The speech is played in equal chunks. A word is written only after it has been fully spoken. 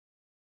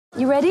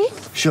You ready?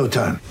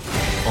 Showtime.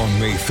 On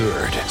May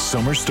 3rd,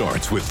 summer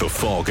starts with The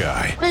Fall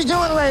Guy. Let's do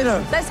it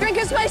later. Let's drink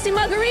a spicy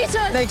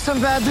margarita. Make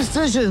some bad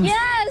decisions.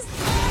 Yes!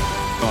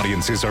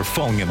 Audiences are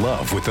falling in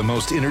love with the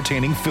most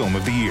entertaining film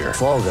of the year.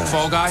 Fall Guy.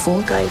 Fall Guy?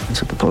 Fall guy.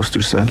 That's what the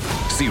poster said.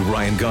 See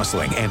Ryan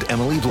Gosling and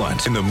Emily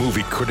Blunt in the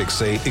movie critics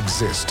say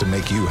exists to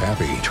make you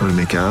happy. Trying to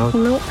make it out?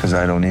 Nope. Because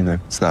I don't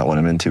either. It's not what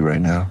I'm into right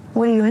now.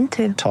 What are you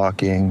into?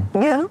 Talking.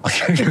 Yeah.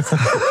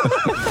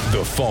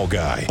 The Fall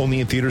Guy.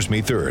 Only in theaters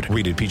May 3rd.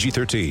 Rated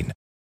PG-13.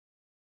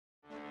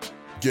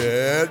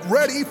 Get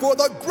ready for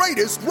the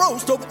greatest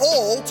roast of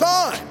all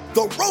time.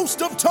 The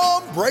Roast of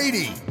Tom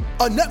Brady.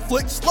 A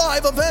Netflix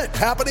live event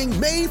happening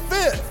May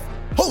 5th.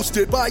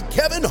 Hosted by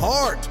Kevin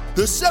Hart.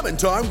 The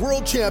 7-time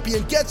world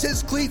champion gets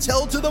his cleats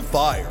held to the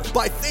fire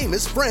by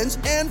famous friends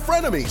and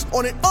frenemies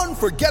on an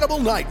unforgettable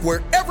night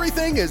where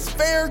everything is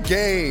fair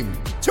game.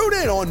 Tune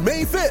in on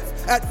May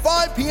 5th at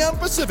 5 p.m.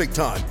 Pacific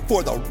time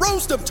for the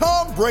Roast of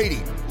Tom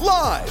Brady.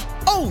 Live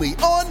only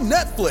on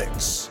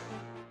Netflix.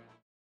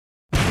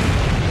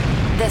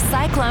 The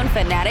Cyclone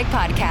Fanatic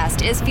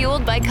podcast is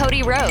fueled by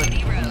Cody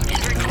Road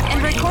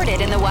and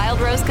recorded in the Wild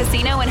Rose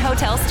Casino and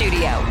Hotel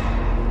Studio.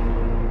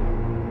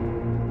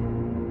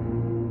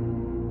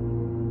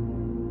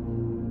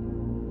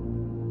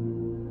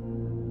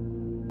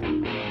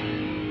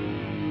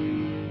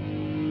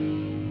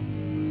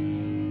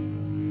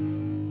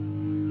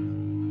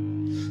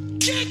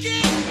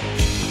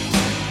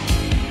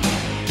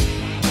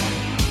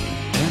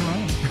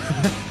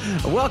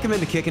 Welcome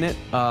into Kickin' It.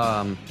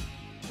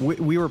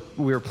 We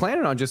were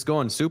planning on just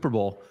going Super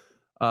Bowl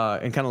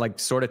and kind of like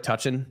sort of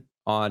touching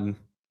on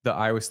the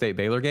Iowa State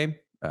Baylor game.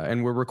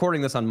 And we're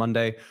recording this on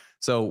Monday.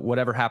 So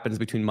whatever happens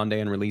between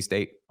Monday and release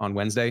date on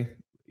Wednesday,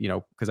 you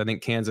know, because I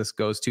think Kansas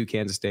goes to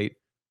Kansas State.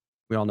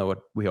 We all know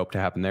what we hope to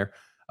happen there.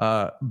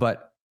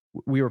 But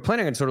we were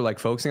planning on sort of like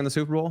focusing on the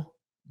Super Bowl.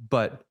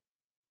 But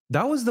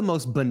that was the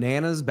most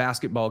bananas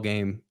basketball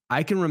game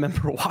I can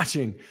remember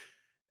watching.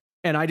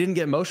 And I didn't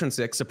get motion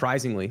sick,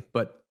 surprisingly,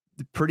 but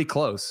pretty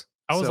close.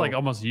 I was like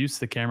almost used to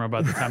the camera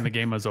by the time the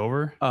game was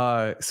over.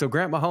 So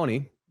Grant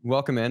Mahoney,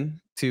 welcome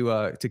in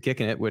to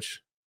Kickin' It,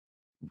 which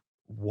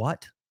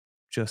what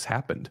just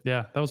happened?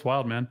 Yeah, that was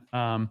wild, man.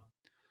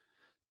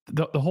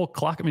 The whole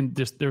clock. I mean,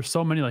 there's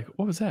so many. Like,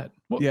 what was that?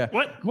 What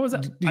was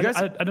that? I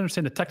didn't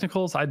understand the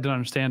technicals. I didn't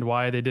understand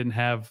why they didn't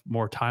have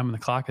more time on the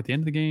clock at the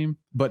end of the game.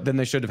 But then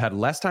they should have had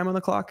less time on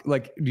the clock.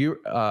 Like, do you?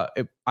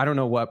 I don't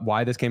know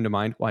why this came to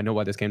mind. Well, I know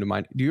why this came to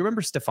mind. Do you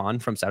remember Stefan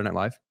from Saturday Night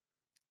Live?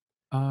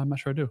 I'm not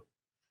sure I do.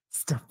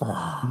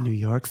 Stefan. New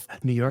York's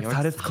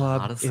hottest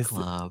club is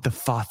the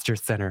Foster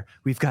Center.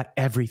 We've got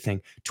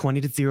everything.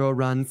 20-0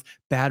 runs,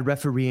 bad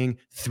refereeing,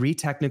 3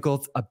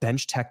 technicals, a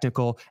bench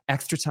technical,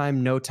 extra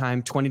time, no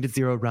time,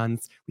 20-0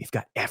 runs. We've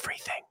got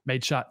everything.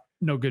 Made shot,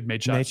 no good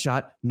made shot. Made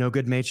shot, no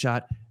good made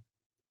shot.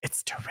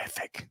 It's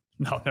terrific.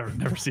 No,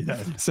 never see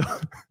that. So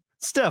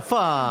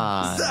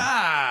Stefan.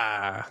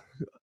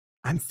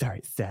 I'm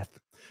sorry, Seth.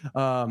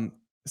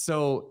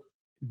 So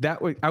that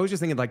I was just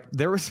thinking, like,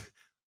 there was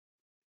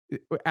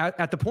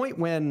at the point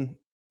when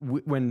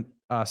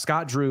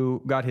Scott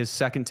Drew got his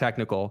second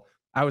technical,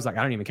 I was like,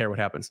 I don't even care what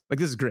happens. Like,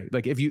 this is great.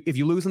 Like, if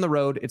you lose on the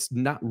road, it's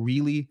not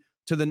really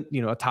to the,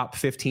 a top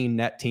 15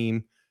 net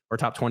team or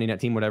top 20 net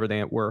team, whatever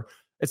they were.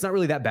 It's not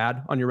really that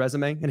bad on your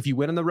resume. And if you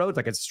win on the road,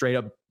 like, it's straight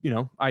up,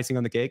 icing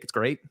on the cake. It's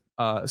great.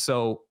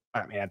 So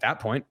I mean, at that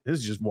point, this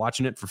is just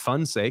watching it for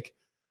fun's sake.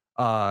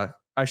 I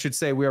should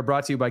say we are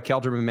brought to you by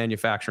Kelderman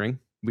Manufacturing.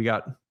 We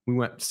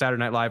went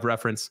Saturday Night Live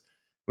reference.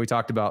 We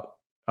talked about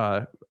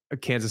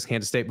Kansas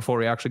State before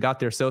we actually got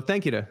there. So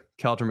thank you to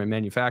Kelderman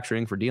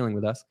Manufacturing for dealing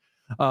with us.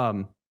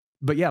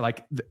 But yeah,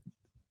 like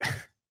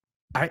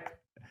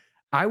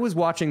I was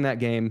watching that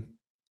game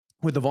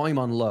with the volume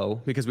on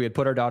low because we had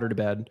put our daughter to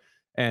bed,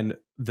 and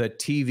the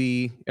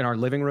TV in our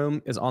living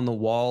room is on the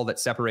wall that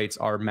separates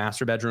our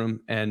master bedroom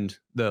and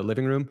the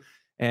living room.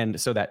 And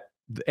so that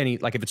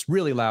if it's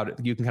really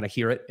loud, you can kind of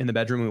hear it in the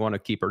bedroom. We want to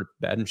keep her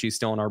bed, and she's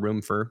still in our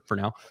room for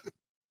now.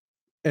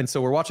 And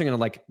so we're watching it on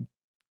like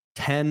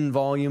 10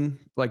 volume,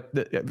 like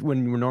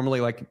when we're normally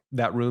like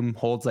that room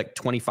holds like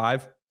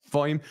 25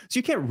 volume. So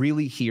you can't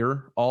really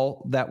hear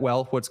all that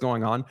well what's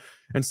going on.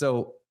 And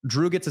so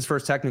Drew gets his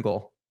first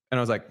technical, and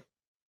I was like,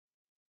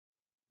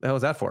 the hell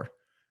was that for?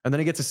 And then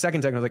he gets his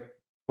second technical. I was like,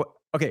 what?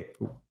 Okay,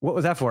 what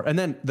was that for? And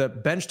then the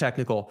bench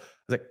technical,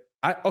 I was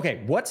like,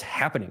 okay, what's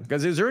happening?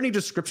 Because is there any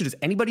description? Does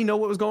anybody know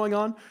what was going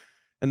on?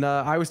 And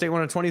Iowa State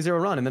won a 20-0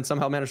 run and then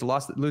somehow managed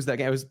to lose that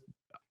game. It was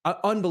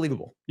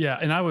unbelievable. Yeah,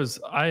 and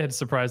I had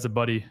surprised a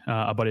buddy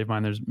of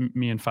mine. There's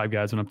me and 5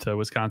 guys went up to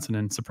Wisconsin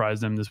and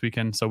surprised them this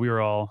weekend. So we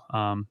were all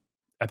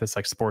at this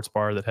like sports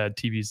bar that had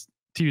TVs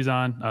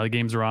on. The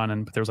games were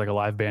on, but there was like a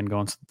live band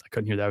going, so I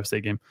couldn't hear the Iowa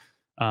State game.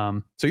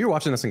 So you're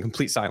watching this in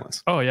complete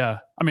silence. Oh yeah.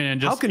 I mean,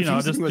 and just, how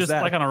confusing was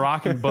that? Like on a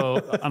rocking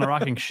boat, on a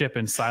rocking ship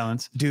in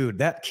silence. Dude,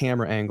 that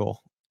camera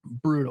angle,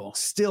 brutal.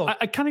 Still,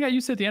 I kind of got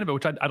used to it at the end of it,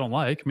 which I don't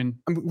like. I mean,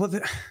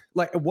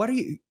 what are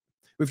you?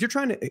 if you're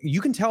trying to,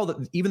 you can tell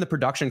that even the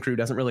production crew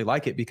doesn't really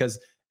like it because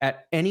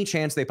at any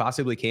chance they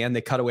possibly can,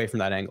 they cut away from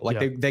that angle.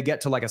 Like they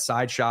get to like a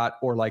side shot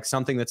or like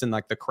something that's in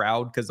like the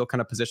crowd because they'll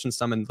kind of position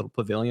some in the little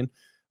pavilion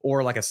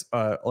or like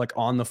like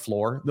on the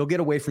floor. They'll get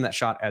away from that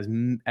shot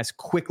as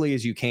quickly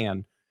as you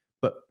can,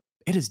 but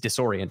it is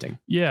disorienting.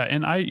 Yeah.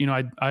 And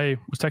I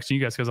was texting you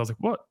guys because I was like,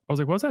 what? I was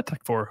like, what's that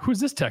tech for? Who's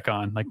this tech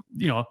on? Like,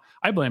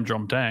 I blame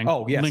Jerome Tang.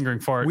 Oh, yes. Lingering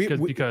fart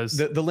because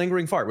the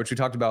lingering fart, which we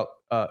talked about.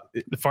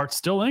 The fart's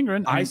still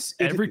lingering.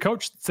 Every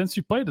coach since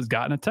you played has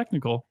gotten a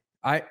technical.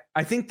 I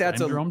think that's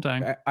Jerome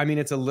Tang. I mean,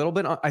 it's a little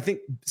bit. I think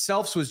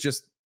Selfs was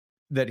just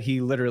that he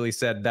literally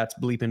said that's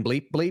bleep and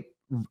bleep bleep,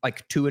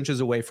 like 2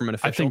 inches away from an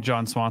official. I think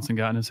John Swanson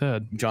got in his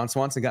head.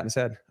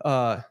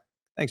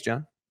 Thanks,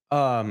 John.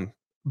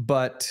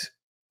 But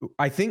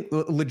I think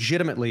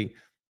legitimately,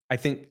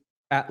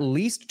 at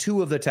least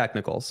 2 of the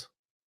technicals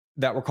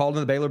that were called on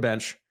the Baylor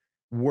bench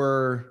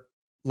were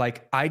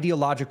like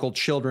ideological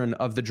children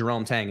of the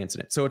Jerome Tang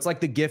incident. So it's like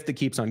the gift that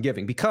keeps on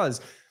giving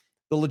because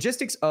the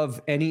logistics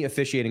of any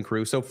officiating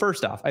crew. So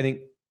first off, I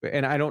think,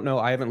 and I don't know,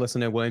 I haven't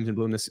listened to Williams and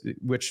Bloom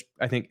which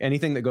I think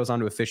anything that goes on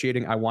to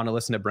officiating, I want to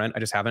listen to Brent. I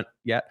just haven't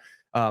yet.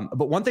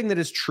 But one thing that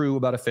is true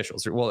about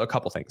officials, well, a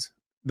couple things.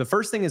 The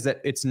first thing is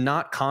that it's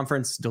not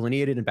conference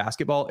delineated in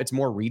basketball. It's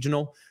more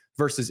regional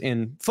versus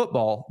in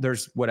football.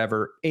 There's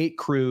 8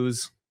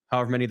 crews,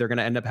 however many they're going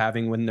to end up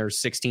having when there's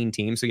 16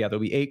 teams. So yeah,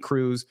 there'll be 8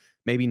 crews,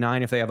 maybe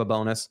 9 if they have a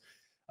bonus,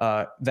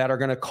 that are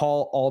going to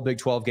call all Big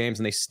 12 games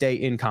and they stay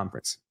in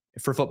conference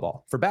for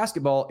football. For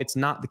basketball, it's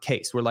not the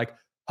case. We're like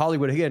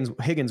Hollywood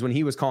Higgins, when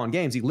he was calling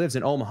games, he lives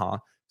in Omaha.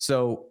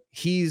 So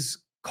he's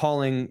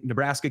calling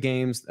Nebraska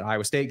games,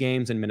 Iowa State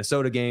games, and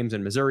Minnesota games,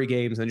 and Missouri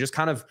games, and just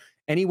kind of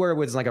anywhere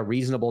with like a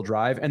reasonable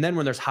drive. And then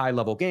when there's high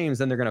level games,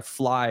 then they're going to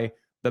fly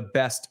the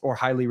best or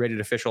highly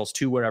rated officials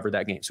to wherever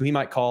that game. So he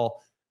might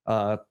call,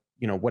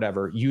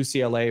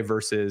 UCLA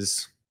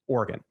versus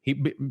Oregon,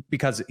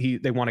 because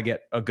they want to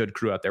get a good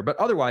crew out there. But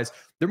otherwise,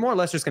 they're more or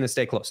less just going to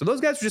stay close. So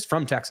those guys are just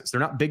from Texas. They're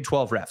not Big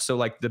 12 refs. So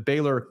like the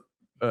Baylor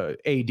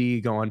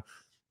AD going,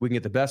 we can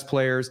get the best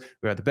players,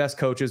 we have the best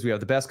coaches, we have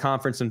the best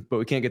conference, but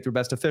we can't get through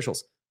best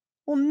officials.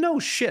 Well, no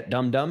shit,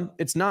 dum-dum.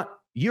 It's not.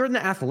 You're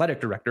the athletic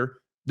director.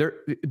 There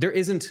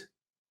isn't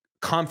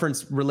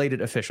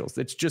conference-related officials.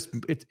 It's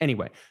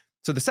anyway.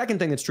 So the second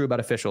thing that's true about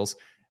officials,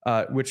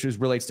 which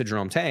relates to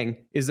Jerome Tang,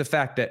 is the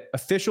fact that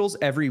officials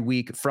every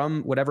week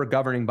from whatever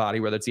governing body,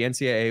 whether it's the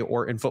NCAA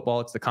or in football,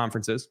 it's the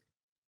conferences,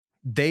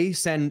 they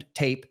send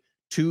tape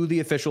to the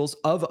officials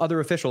of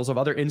other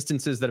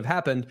instances that have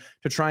happened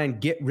to try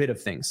and get rid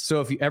of things. So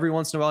if every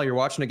once in a while you're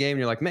watching a game and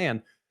you're like,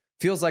 man,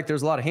 feels like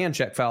there's a lot of hand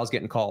check fouls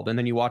getting called. And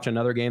then you watch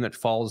another game that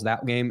follows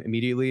that game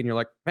immediately and you're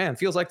like, man,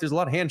 feels like there's a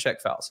lot of hand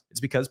check fouls.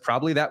 It's because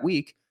probably that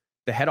week,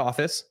 the head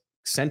office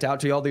sent out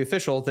to all the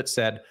officials that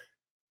said,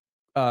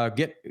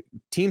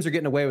 teams are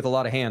getting away with a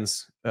lot of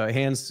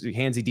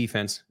handsy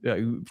defense.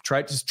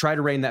 Try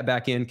to rein that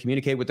back in,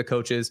 communicate with the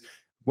coaches,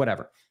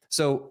 whatever.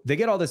 So they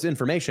get all this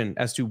information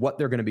as to what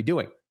they're going to be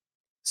doing.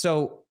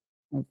 So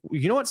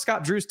you know what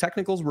Scott Drew's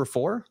technicals were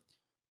for?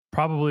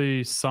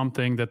 Probably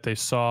something that they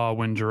saw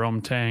when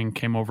Jerome Tang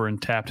came over and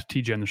tapped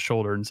TJ on the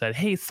shoulder and said,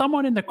 hey,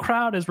 someone in the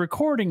crowd is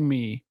recording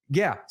me.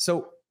 Yeah.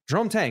 So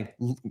Jerome Tang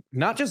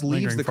not just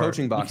leaves the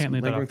coaching box. You can't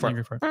leave that off.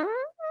 Lingering fart.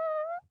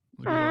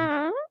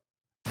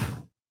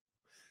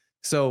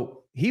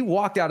 So he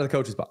walked out of the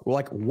coach's box. We're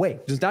like, wait,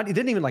 he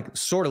didn't even like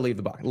sort of leave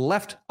the box.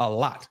 Left a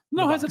lot.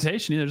 No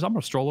hesitation either. I'm going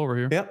to stroll over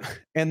here. Yep.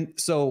 And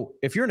so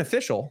if you're an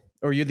official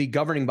or you're the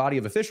governing body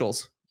of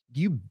officials,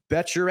 you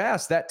bet your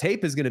ass that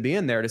tape is going to be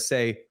in there to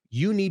say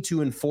you need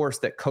to enforce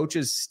that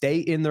coaches stay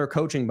in their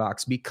coaching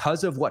box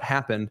because of what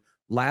happened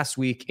last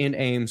week in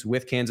Ames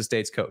with Kansas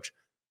State's coach.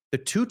 The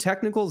 2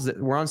 technicals that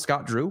were on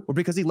Scott Drew were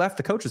because he left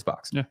the coach's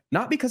box. Yeah.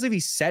 Not because if he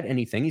said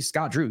anything. He's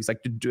Scott Drew. He's like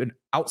an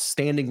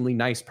outstandingly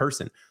nice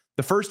person.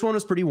 The first one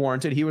was pretty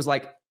warranted. He was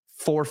like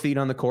 4 feet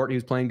on the court. He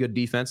was playing good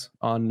defense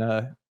on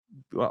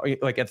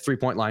like at the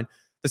 3-point line.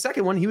 The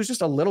second one, he was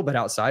just a little bit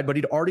outside, but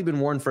he'd already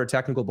been warned for a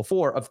technical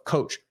before of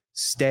coach,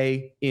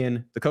 stay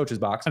in the coach's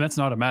box. And that's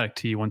an automatic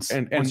T once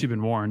you've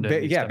been warned.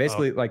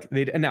 Basically like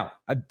and now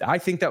I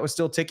think that was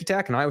still ticky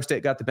tack and Iowa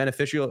State got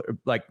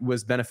the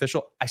was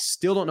beneficial. I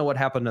still don't know what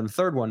happened on the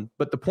third one,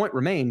 but the point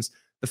remains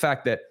the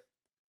fact that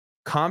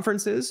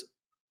conferences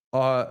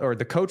or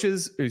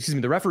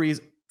the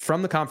referees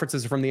from the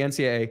conferences or from the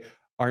NCAA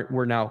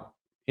were now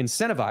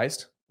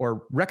incentivized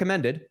or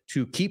recommended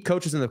to keep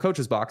coaches in the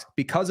coach's box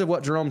because of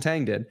what Jerome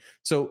Tang did.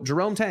 So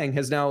Jerome Tang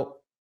has now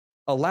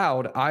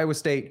allowed Iowa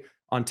State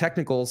on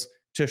technicals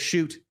to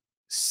shoot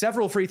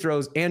several free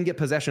throws and get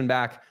possession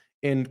back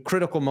in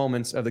critical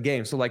moments of the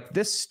game. So like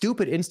this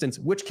stupid instance,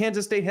 which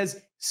Kansas State has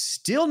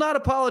still not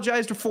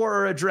apologized for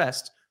or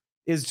addressed,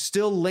 is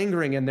still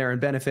lingering in there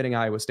and benefiting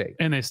Iowa State.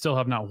 And they still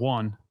have not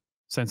won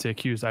since they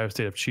accused Iowa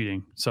State of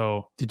cheating.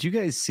 So did you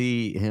guys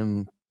see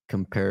him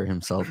compare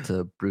himself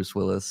to Bruce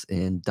Willis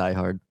in Die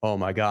Hard? Oh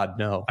my God,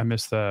 no. I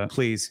missed that.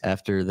 Please.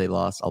 After they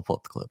lost, I'll pull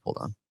up the clip. Hold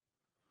on.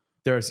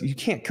 You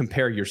can't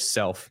compare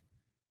yourself.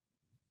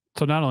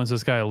 So not only is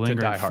this guy die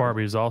lingering hard. far,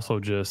 but he's also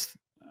just,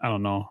 I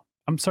don't know.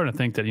 I'm starting to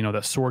think that,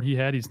 that sword he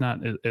had, he's not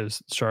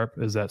as sharp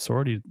as that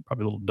sword. He's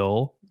probably a little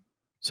dull.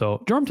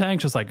 So Jerome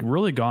Tang's just like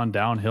really gone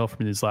downhill for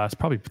me these last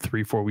probably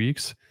 3-4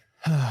 weeks.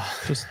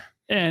 Just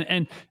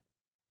and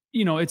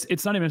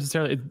it's not even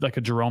necessarily like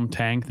a Jerome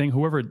Tang thing.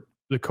 Whoever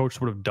the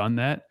coach would have done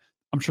that,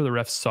 I'm sure the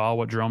refs saw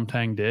what Jerome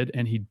Tang did,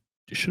 and he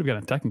should have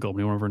gotten a technical, but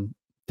he went over and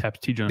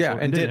tapped TJ. Yeah,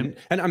 and didn't.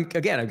 And I'm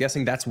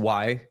guessing that's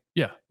why.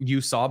 Yeah,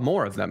 you saw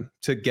more of them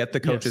to get the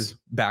coaches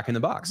back in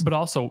the box. But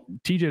also,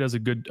 TJ does a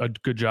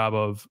good job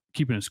of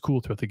keeping his cool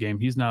throughout the game.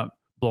 He's not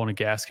blowing a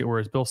gasket.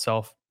 Whereas Bill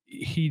Self,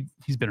 he's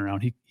been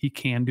around. He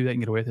can do that and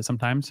get away with it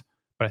sometimes.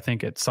 But I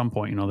think at some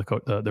point,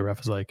 the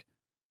ref is like,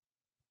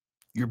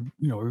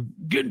 you're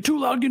getting too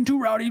loud, getting too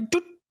rowdy.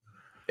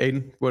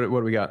 Aiden, what do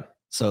we got?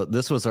 So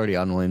this was already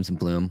on Williams and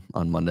Bloom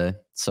on Monday.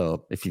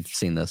 So if you've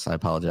seen this, I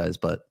apologize,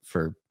 but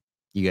for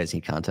you guys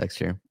need context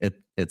here.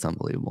 It's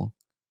unbelievable.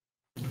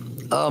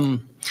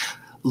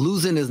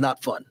 Losing is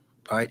not fun.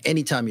 All right.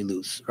 Anytime you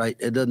lose, right?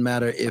 It doesn't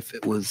matter if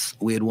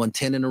we had won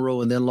 10 in a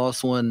row and then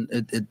lost one.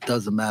 It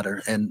doesn't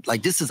matter. And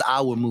like, this is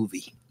our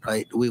movie,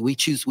 right? We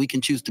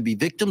can choose to be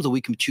victims or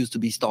we can choose to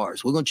be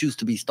stars. We're going to choose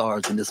to be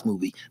stars in this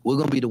movie. We're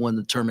going to be the one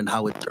to determine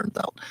how it turns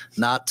out,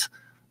 not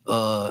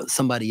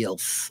somebody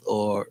else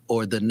or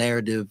the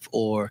narrative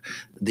or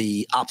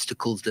the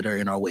obstacles that are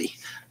in our way.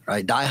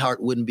 Right, Die Hard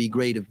wouldn't be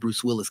great if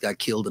Bruce Willis got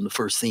killed in the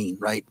first scene.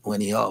 Right,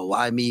 when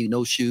why me?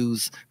 No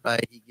shoes.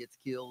 Right, he gets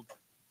killed.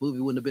 Movie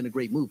wouldn't have been a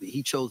great movie.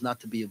 He chose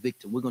not to be a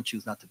victim. We're gonna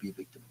choose not to be a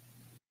victim.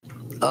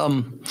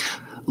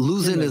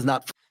 Losing is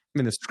not. I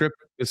mean, the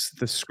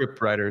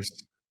script writers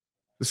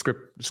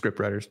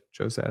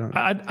chose that.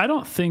 I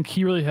don't think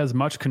he really has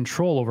much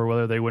control over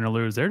whether they win or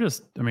lose. They're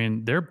just,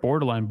 they're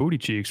borderline booty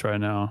cheeks right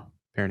now.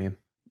 Perineum.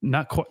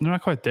 They're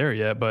not quite there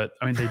yet, but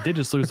they did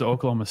just lose to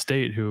Oklahoma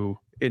State, who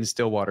in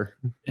Stillwater.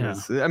 Yeah.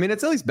 It's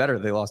at least better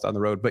they lost on the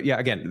road. But yeah,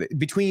 again,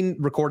 between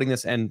recording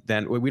this and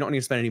then we don't need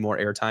to spend any more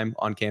airtime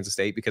on Kansas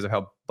State because of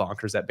how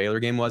bonkers that Baylor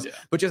game was. Yeah.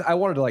 But I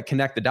wanted to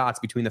connect the dots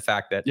between the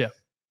fact that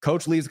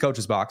coach leaves the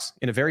coach's box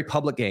in a very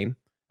public game,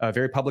 a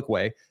very public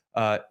way.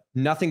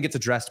 Nothing gets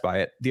addressed by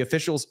it. The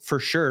officials for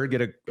sure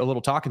get a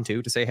little talking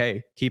to say,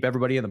 hey, keep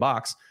everybody in the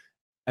box.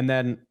 And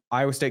then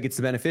Iowa State gets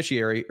the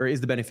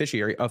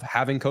beneficiary of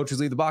having coaches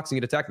leave the box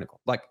and get a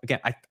technical. Again,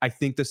 I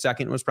think the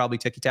second was probably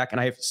ticky-tack, and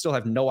I still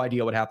have no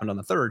idea what happened on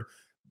the third.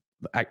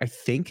 I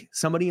think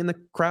somebody in the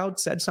crowd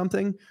said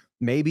something,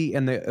 maybe,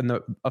 and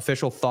the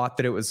official thought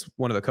that it was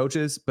one of the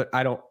coaches, but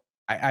I don't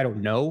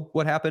know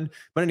what happened.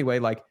 But anyway,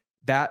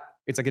 that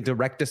it's a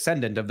direct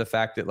descendant of the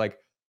fact that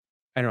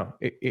I don't know.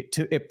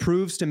 It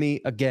proves to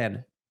me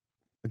again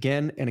and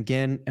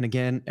again and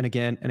again and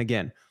again and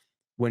again.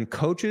 When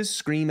coaches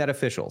scream at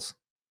officials,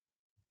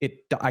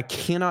 I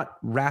cannot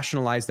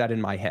rationalize that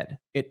in my head.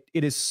 It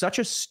is such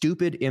a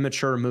stupid,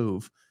 immature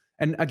move.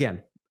 And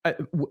again,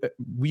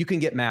 you can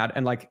get mad,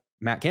 and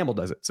Matt Campbell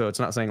does it. So it's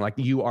not saying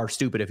you are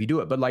stupid if you do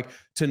it, but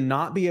to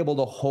not be able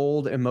to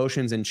hold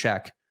emotions in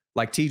check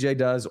like TJ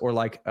does, or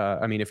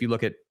if you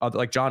look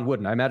at John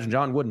Wooden, I imagine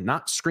John Wooden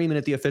not screaming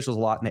at the officials a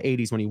lot in the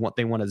 80s when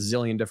they won a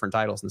zillion different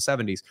titles in the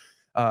 70s.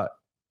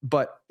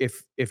 But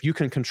if you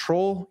can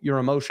control your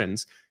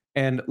emotions,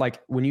 and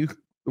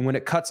when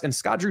it cuts, and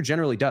Scott Drew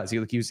generally does, he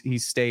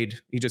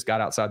just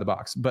got outside the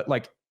box. But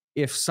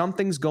if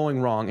something's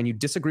going wrong and you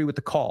disagree with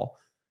the call,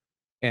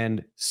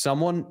 and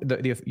someone,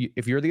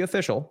 if you're the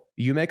official,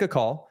 you make a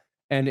call,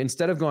 and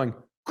instead of going,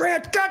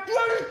 Grant,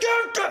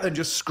 and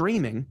just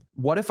screaming,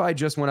 what if I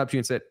just went up to you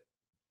and said,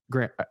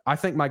 Grant, I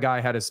think my guy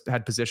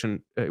had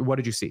position. What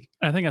did you see?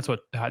 I think that's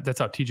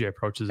how TJ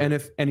approaches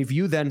it. And if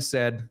you then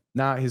said,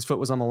 nah, his foot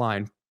was on the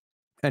line,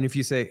 and if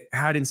you say,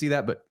 I didn't see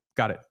that, but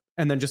got it,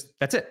 and then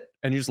that's it,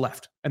 and you just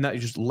left, and that you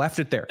just left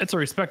it there. It's a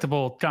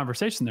respectable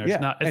conversation there.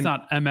 Yeah. It's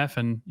not MF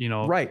and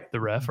the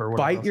ref or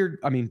whatever.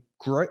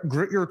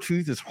 Grit your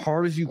teeth as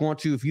hard as you want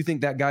to. If you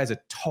think that guy's a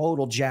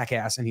total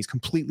jackass and he's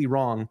completely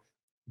wrong,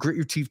 grit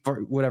your teeth,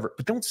 whatever,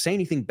 but don't say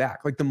anything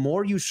back. The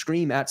more you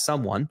scream at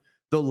someone,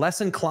 the less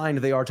inclined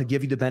they are to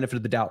give you the benefit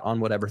of the doubt on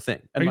whatever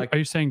thing. And are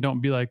you saying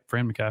don't be like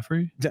Fran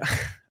McCaffrey?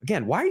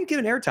 Again, why are you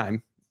giving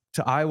airtime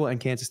to Iowa and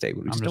Kansas State?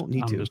 We just don't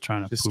need to. I'm just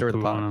trying to stir the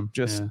pot.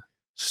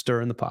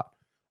 Stir in the pot.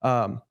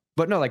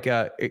 But no,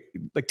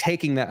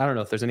 taking that, I don't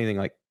know if there's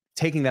anything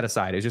taking that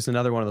aside is just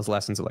another one of those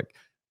lessons of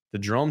the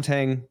Jerome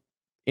Tang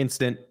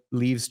incident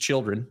leaves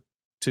children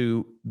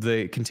to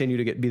continue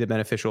to be the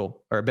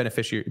beneficial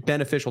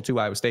to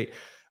Iowa State.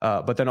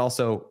 But then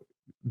also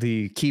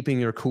the keeping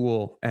your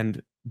cool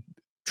and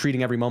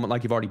treating every moment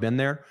like you've already been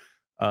there.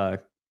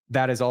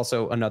 That is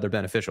also another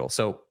beneficial.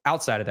 So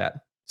outside of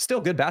that,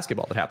 still good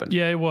basketball that happened.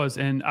 Yeah, it was.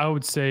 And I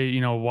would say,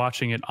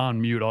 watching it on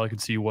mute, all I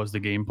could see was the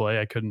gameplay.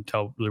 I couldn't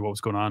tell really what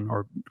was going on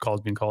or calls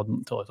being called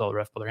until I saw the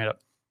ref put their hand up.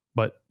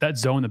 But that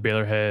zone that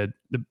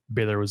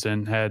Baylor was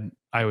in had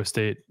Iowa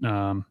State.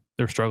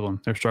 They're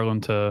struggling. They're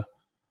struggling to,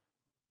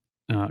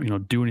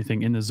 do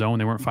anything in the zone.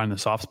 They weren't finding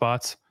the soft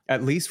spots.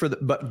 At least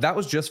but that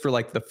was just for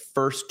the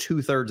first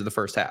 2/3 of the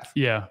first half.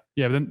 Yeah.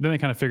 Yeah. But then they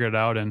kind of figured it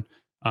out. And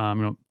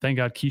Thank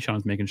God Keyshawn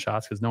was making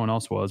shots because no one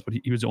else was, but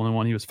he was the only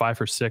one. He was 5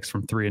 for 6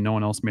 from 3, and no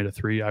one else made a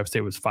 3. Iowa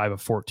State was 5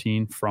 of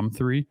 14 from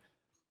 3.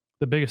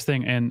 The biggest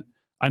thing, and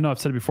I know I've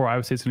said it before,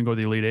 Iowa State's going to go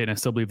to the Elite Eight, and I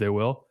still believe they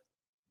will.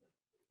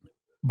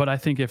 But I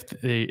think if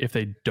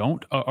they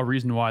don't, a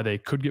reason why they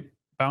could get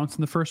bounced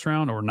in the first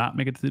round or not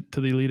make it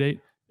to the Elite Eight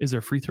is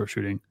their free throw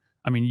shooting.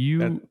 I mean,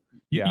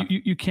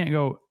 you can't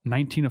go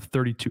 19 of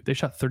 32. They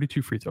shot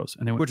 32 free throws,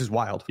 and which is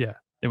wild. Yeah,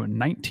 they went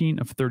 19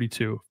 of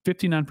 32,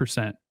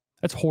 59%.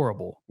 That's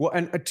horrible. Well,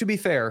 and to be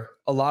fair,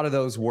 a lot of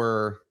those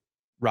were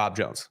Rob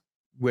Jones,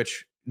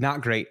 which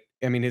not great.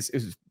 I mean,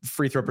 his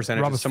free throw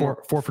percentage Rob is somewhere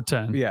 4 for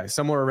 10. Yeah,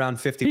 somewhere around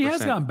 50%. He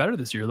has gotten better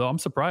this year, though. I'm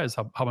surprised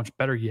how much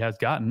better he has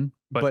gotten.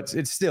 But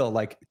it's still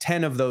like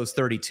 10 of those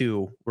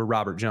 32 were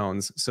Robert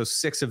Jones. So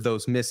 6 of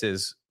those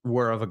misses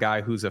were of a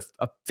guy who's a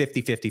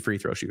 50-50 free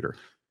throw shooter.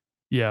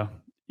 Yeah.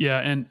 Yeah.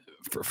 And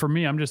for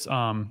me, I'm just,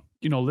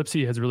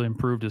 Lipsy has really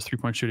improved his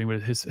 3-point shooting,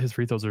 but his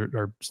free throws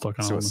are still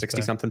kind of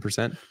 60 something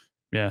percent.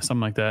 Yeah,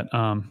 something like that.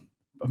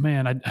 But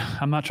man,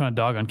 I'm not trying to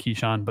dog on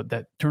Keyshawn, but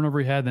that turnover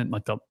he had in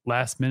like the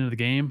last minute of the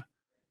game,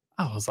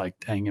 I was like,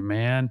 dang it,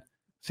 man.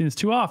 I've seen this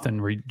too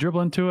often where you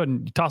dribble into it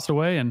and you toss it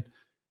away. And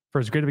for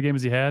as great of a game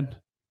as he had,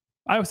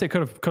 I would say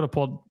could have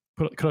pulled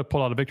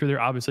out a victory there.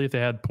 Obviously, if they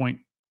had 0.2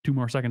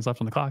 more seconds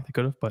left on the clock, they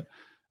could have. But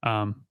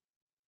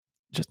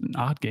just an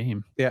odd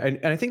game. Yeah,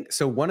 and I think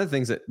so. One of the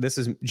things that this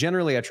is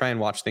generally, I try and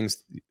watch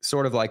things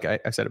sort of like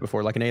I've said it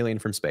before, like an alien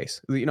from space.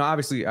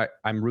 Obviously,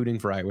 I'm rooting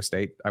for Iowa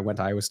State. I went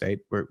to Iowa State.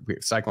 We're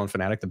Cyclone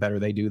fanatic. The better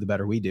they do, the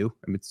better we do.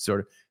 I mean, it sort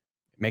of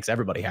makes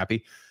everybody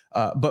happy.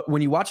 But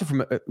when you watch it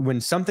from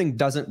when something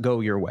doesn't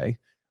go your way,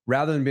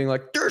 rather than being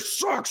like, "This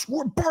sucks,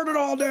 we're burning it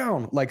all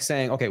down," like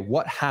saying, "Okay,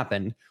 what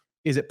happened?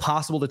 Is it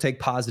possible to take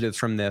positives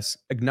from this?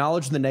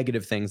 Acknowledge the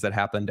negative things that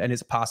happened, and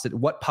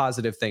what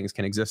positive things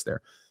can exist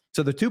there?"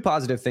 So the two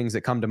positive things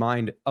that come to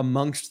mind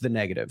amongst the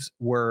negatives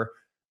were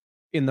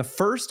in the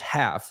first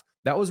half.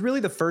 That was really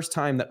the first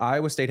time that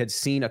Iowa State had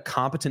seen a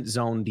competent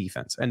zone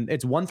defense. And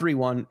it's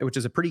 1-3-1, which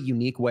is a pretty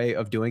unique way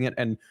of doing it.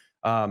 And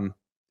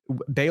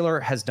Baylor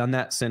has done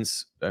that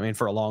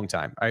for a long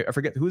time. I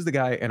forget who's the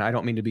guy, and I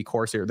don't mean to be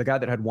coarse here, the guy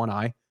that had one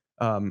eye.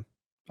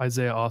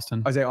 Isaiah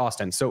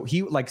Austin. So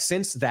he,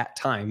 since that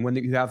time, when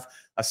you have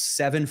a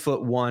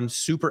 7'1"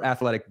 super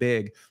athletic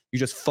big, you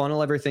just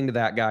funnel everything to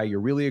that guy. You're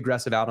really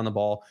aggressive out on the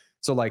ball.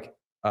 So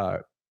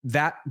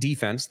that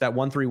defense, that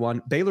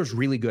 1-3-1, Baylor's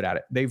really good at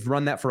it. They've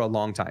run that for a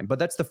long time, but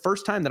that's the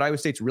first time that Iowa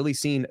State's really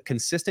seen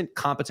consistent,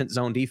 competent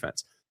zone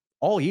defense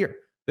all year.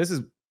 This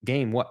is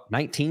game,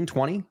 19,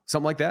 20,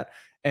 something like that.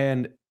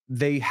 And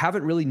they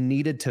haven't really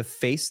needed to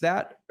face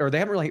that, or they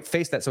haven't really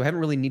faced that. So haven't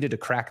really needed to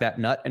crack that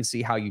nut and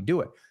see how you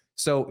do it.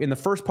 So in the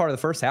first part of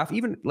the first half,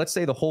 even let's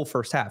say the whole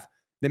first half,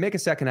 they make a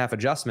second half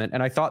adjustment.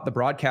 And I thought the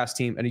broadcast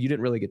team, and you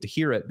didn't really get to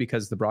hear it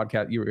because the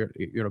broadcast, you're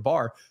in a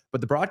bar,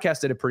 but the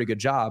broadcast did a pretty good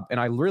job. And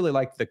I really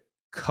liked the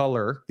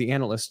color, the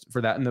analyst for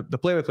that. And the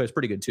play-by-play is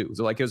pretty good too.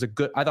 So I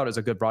thought it was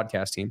a good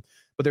broadcast team,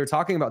 but they were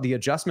talking about the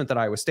adjustment that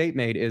Iowa State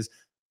made is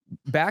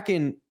back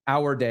in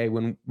our day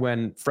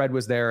when Fred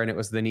was there and it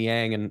was the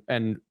Niang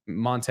and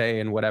Monte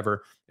and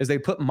whatever, is they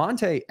put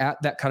Monte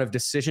at that kind of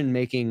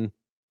decision-making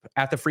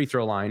at the free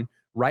throw line,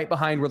 right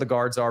behind where the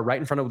guards are, right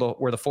in front of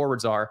where the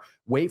forwards are,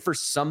 wait for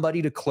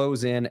somebody to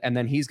close in, and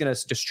then he's going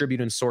to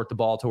distribute and sort the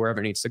ball to wherever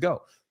it needs to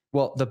go.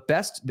 Well,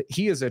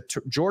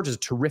 George is a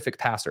terrific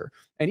passer.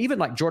 And even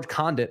like George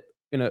Condit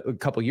in a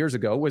couple years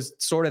ago was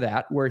sort of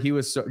that, where he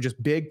was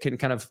just big, can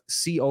kind of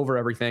see over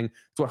everything.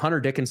 It's what Hunter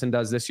Dickinson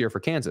does this year for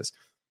Kansas.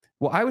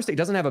 Well, Iowa State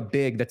doesn't have a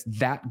big that's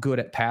that good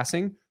at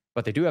passing,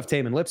 but they do have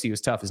Taman Lipsey,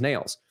 who's tough as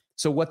nails.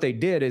 So what they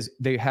did is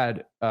they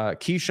had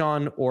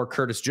Keyshawn or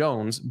Curtis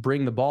Jones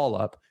bring the ball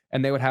up,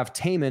 and they would have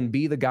Taman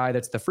be the guy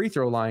that's the free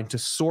throw line to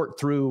sort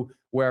through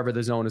wherever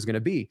the zone is going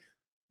to be.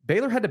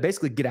 Baylor had to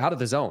basically get out of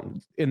the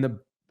zone in the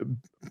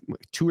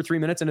 2 or 3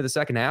 minutes into the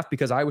second half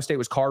because Iowa State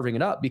was carving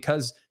it up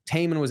because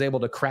Taman was able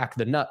to crack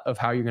the nut of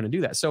how you're going to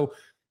do that. So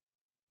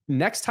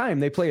next time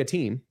they play a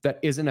team that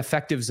is an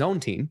effective zone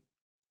team,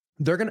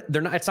 it's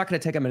not going to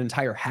take them an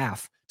entire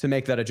half to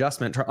make that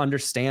adjustment, to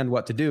understand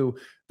what to do.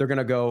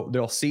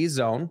 They'll see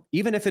zone,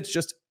 even if it's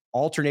just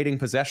alternating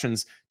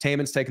possessions.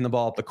 Taman's taking the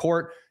ball up the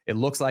court. It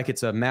looks like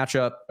it's a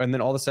matchup. And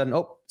then all of a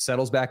sudden,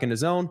 settles back into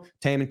zone.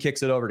 Taman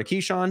kicks it over to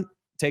Keyshawn,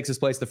 takes his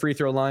place at the free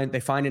throw line. They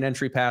find an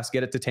entry pass,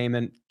 get it to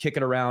Taman, kick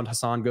it around.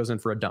 Hassan goes in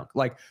for a dunk.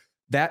 Like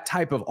that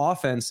type of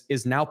offense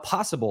is now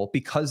possible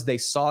because they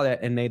saw that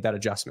and made that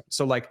adjustment.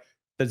 So like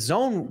the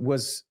zone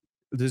was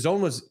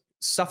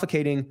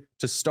suffocating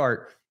to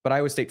start, but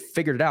Iowa State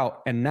figured it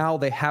out, and now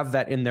they have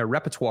that in their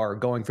repertoire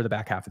going for the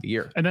back half of the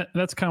year. And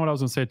that's kind of what I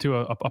was going to say too.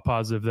 A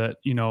positive that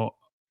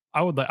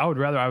I would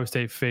rather Iowa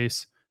State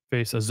face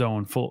a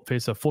zone,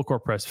 face a full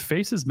court press,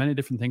 face as many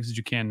different things as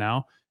you can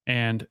now.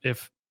 And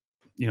if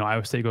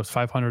Iowa State goes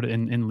 500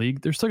 in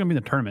league, they're still going to be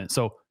in the tournament.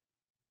 So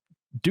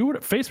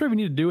face whatever you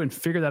need to do and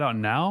figure that out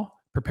now.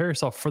 Prepare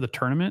yourself for the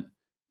tournament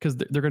because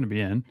they're going to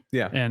be in.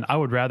 Yeah, and I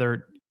would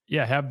rather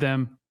have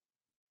them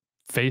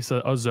face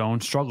a zone,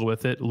 struggle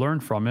with it, learn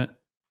from it,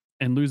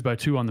 and lose by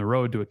 2 on the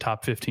road to a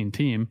top 15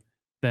 team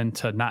than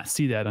to not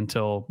see that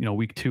until,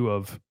 game 2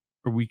 of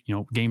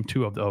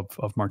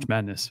March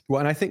Madness. Well,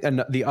 and I think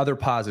the other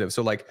positive,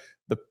 so like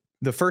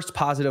the first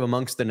positive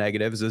amongst the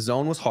negatives, the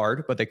zone was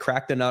hard, but they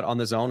cracked the nut on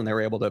the zone and they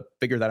were able to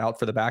figure that out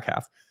for the back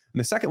half. And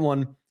the second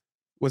one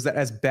was that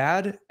as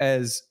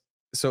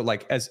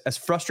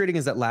frustrating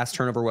as that last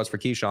turnover was for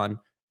Keyshawn,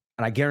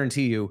 and I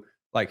guarantee you,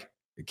 like,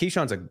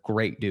 Keyshawn's a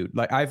great dude.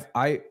 Like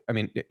I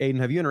mean, Aiden,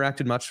 have you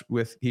interacted much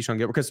with Keyshawn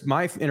Gilbert? Because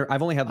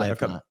I've only had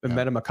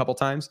met him a couple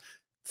times.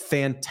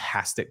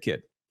 Fantastic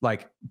kid.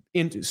 Like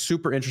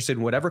super interested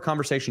in whatever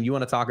conversation you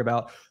want to talk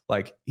about.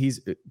 Like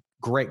he's a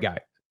great guy.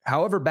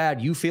 However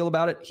bad you feel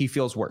about it, he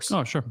feels worse.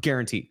 Oh, sure.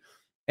 Guaranteed.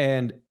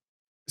 And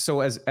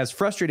so as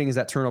frustrating as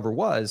that turnover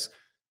was,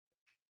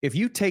 if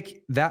you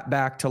take that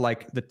back to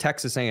like the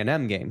Texas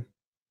A&M game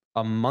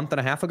a month and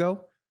a half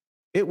ago,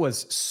 it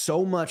was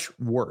so much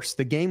worse.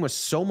 The game was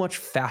so much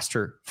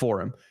faster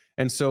for him.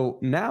 And so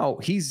now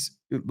he's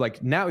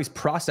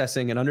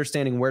processing and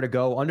understanding where to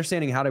go,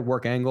 understanding how to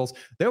work angles.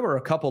 There were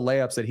a couple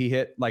layups that he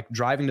hit, like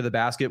driving to the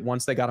basket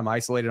once they got him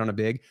isolated on a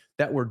big,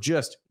 that were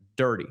just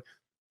dirty.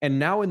 And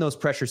now in those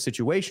pressure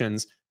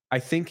situations, I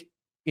think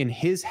in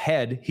his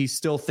head, he's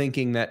still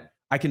thinking that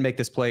I can make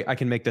this play. I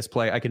can make this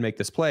play. I can make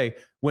this play.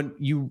 When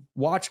you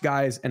watch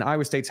guys, and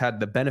Iowa State's had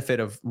the benefit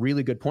of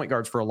really good point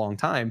guards for a long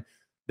time,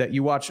 that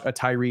you watch a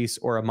Tyrese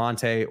or a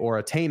Monte or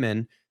a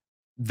Taman,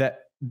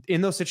 that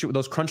in those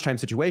crunch time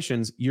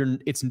situations,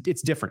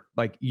 it's different.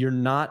 Like you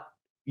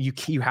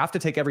have to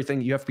take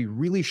everything. You have to be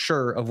really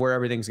sure of where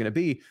everything's going to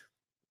be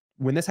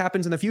when this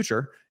happens in the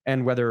future,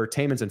 and whether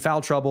Taman's in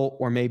foul trouble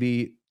or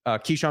maybe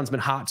Keyshawn's been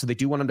hot, so they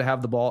do want him to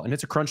have the ball, and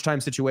it's a crunch time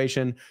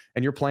situation,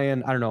 and you're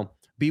playing, I don't know,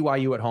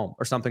 BYU at home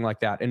or something like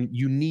that, and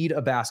you need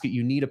a basket,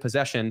 you need a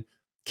possession.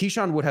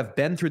 Keyshawn would have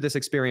been through this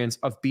experience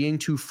of being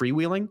too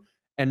freewheeling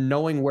and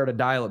knowing where to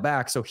dial it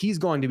back. So he's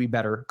going to be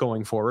better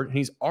going forward. And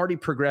he's already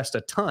progressed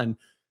a ton.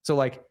 So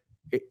like,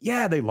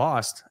 yeah, they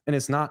lost, and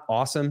it's not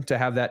awesome to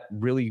have that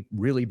really,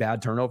 really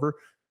bad turnover.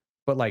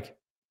 But like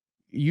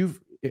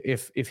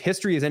if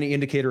history is any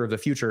indicator of the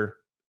future,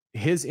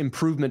 his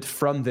improvement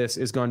from this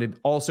is going to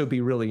also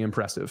be really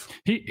impressive.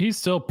 He's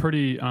still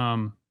pretty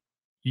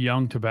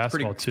young to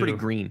basketball too. Pretty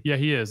green. Yeah,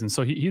 he is. And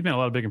so he's made a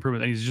lot of big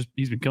improvement, and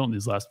he's been killing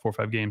these last 4 or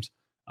 5 games.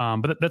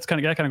 But that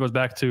kind of goes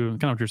back to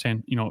kind of what you're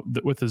saying,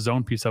 with the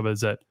zone piece of it,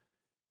 is that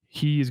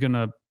he's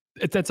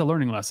that's a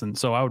learning lesson.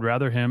 So I would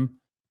rather him,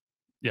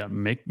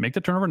 make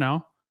the turnover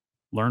now,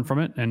 learn from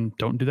it, and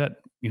don't do that,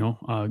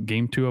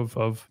 game 2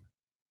 of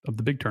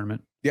the big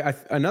tournament. Yeah.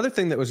 Another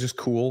thing that was just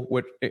cool,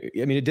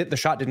 the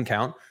shot didn't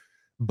count,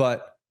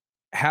 but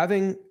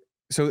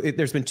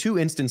there's been 2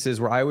 instances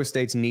where Iowa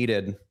State's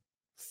needed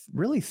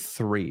really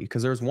 3,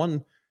 because there's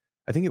one,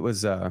 I think it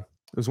was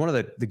one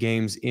of the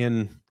games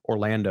in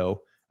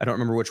Orlando. I don't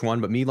remember which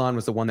one, but Milan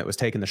was the one that was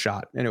taking the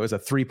shot, and it was a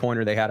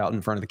 3-pointer they had out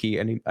in front of the key,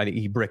 and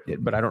he bricked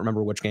it, but I don't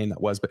remember which game that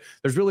was. But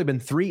there's really been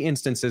 3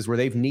 instances where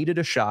they've needed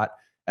a shot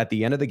at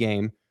the end of the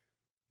game.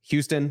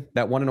 Houston,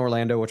 that one in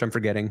Orlando, which I'm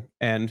forgetting,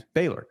 and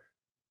Baylor.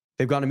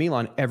 They've gone to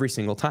Milan every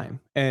single time,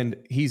 and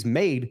he's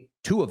made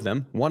 2 of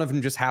them. One of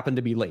them just happened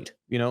to be late.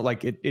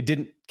 It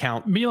didn't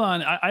count.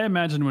 Milan, I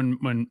imagine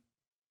when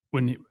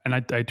and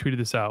I tweeted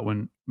this out,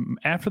 when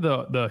after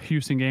the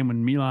Houston game,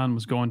 when Milan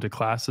was going to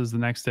classes the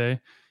next day.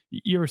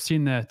 You ever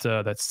seen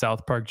that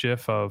South Park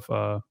GIF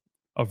of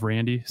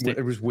Randy?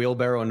 It was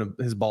wheelbarrowing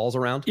his balls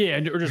around. Yeah,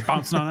 or just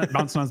bouncing on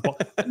his ball.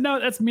 No,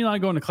 that's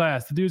Milan going to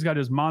class. The dude's got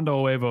his Mondo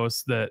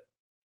Huevos that,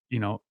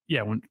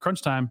 when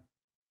crunch time,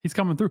 he's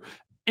coming through.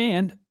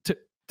 And to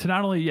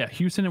not only,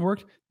 Houston, it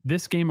worked.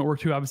 This game it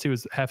worked too. Obviously, it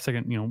was half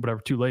second,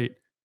 too late.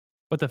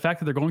 But the fact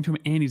that they're going to him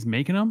and he's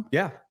making them,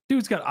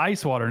 dude's got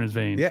ice water in his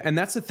veins. Yeah, and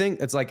that's the thing.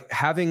 It's like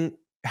having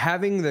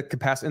the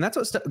capacity, and that's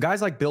what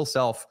guys like Bill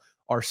Self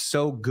are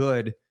so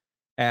good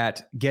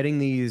at getting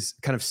these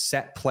kind of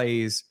set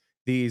plays,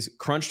 these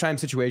crunch time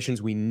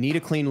situations. We need a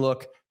clean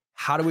look.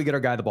 How do we get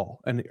our guy the ball?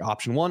 And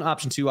option 1,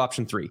 option 2,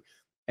 option 3.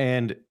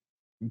 And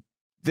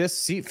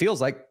this feels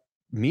like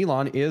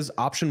Milan is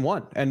option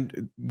 1,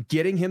 and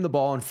getting him the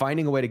ball and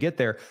finding a way to get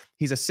there.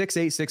 He's a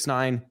 6'8",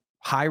 6'9",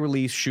 high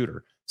release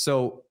shooter.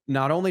 So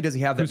not only does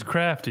he have that, he's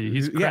crafty,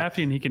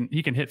 and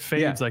he can hit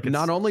fades. Like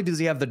not only does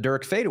he have the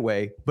Dirk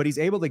fadeaway, but he's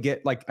able to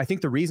get, like, I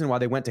think the reason why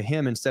they went to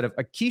him instead of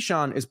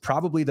Keyshawn is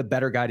probably the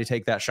better guy to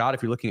take that shot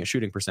if you're looking at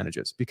shooting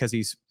percentages, because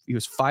he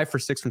was 5 for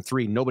 6 from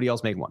 3. Nobody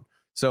else made one.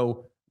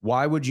 So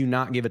why would you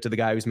not give it to the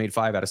guy who's made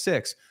 5 out of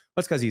 6?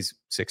 That's because he's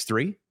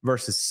 6'3"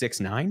 versus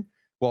 6'9".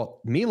 Well,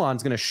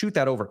 Milan's going to shoot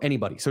that over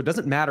anybody. So it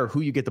doesn't matter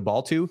who you get the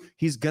ball to.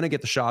 He's going to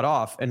get the shot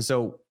off. And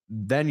so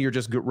then you're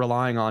just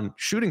relying on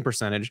shooting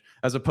percentage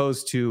as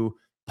opposed to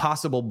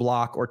possible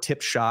block or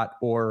tip shot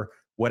or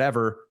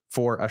whatever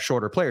for a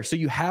shorter player. So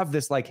you have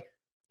this like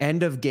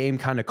end of game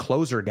kind of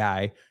closer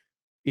guy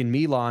in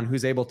Milan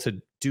who's able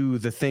to do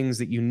the things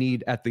that you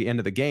need at the end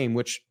of the game,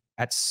 which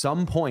at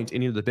some point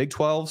in either the Big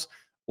 12s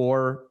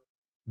or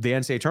the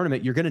NCAA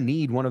tournament, you're going to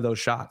need one of those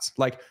shots.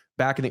 Like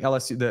back in the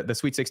LSU, the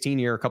Sweet 16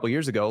 year, a couple of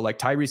years ago, like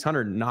Tyrese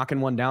Hunter knocking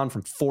one down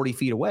from 40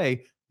 feet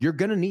away, you're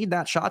going to need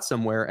that shot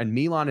somewhere. And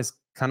Milan has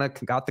kind of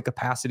got the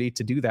capacity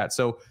to do that.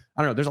 So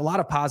I don't know. There's a lot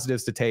of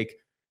positives to take.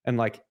 And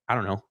like, I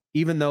don't know,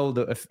 even though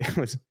it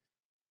was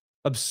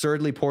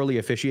absurdly poorly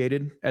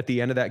officiated at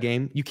the end of that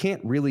game, you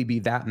can't really be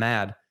that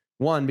mad.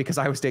 One, because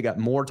Iowa State got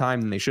more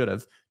time than they should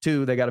have.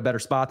 Two, they got a better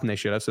spot than they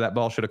should have. So that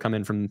ball should have come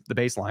in from the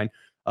baseline.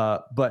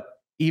 But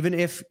even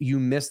if you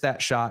miss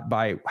that shot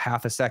by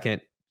half a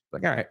second,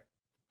 like, all right,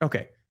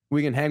 okay,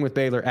 we can hang with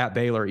Baylor at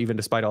Baylor, even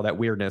despite all that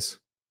weirdness.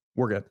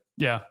 We're good.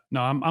 Yeah,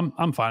 no,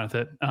 I'm fine with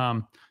it.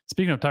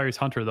 Speaking of Tyrese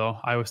Hunter, though,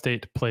 Iowa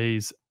State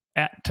plays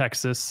at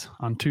Texas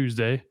on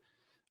Tuesday.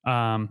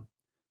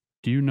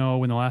 Do you know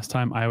when the last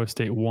time Iowa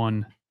State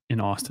won in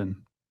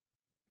Austin?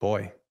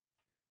 Boy,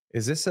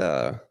 is this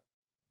a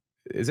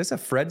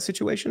Fred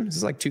situation? Is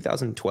this like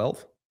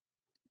 2012?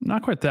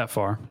 Not quite that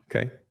far.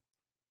 Okay.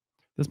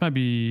 This might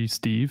be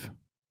Steve.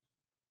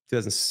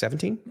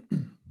 2017?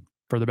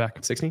 Further back.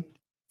 16?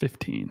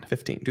 15.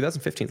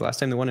 2015, the last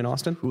time they won in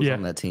Austin? Who was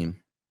on that team?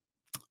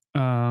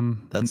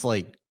 That's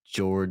like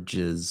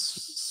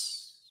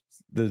George's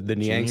the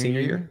Niang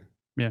senior year?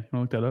 Yeah,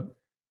 I'll look that up.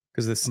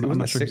 Because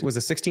was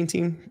the 16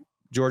 team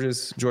George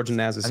and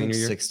Naz's senior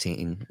year?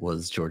 16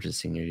 was George's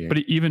senior year. But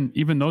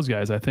even those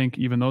guys, I think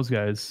even those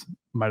guys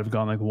might have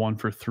gone like 1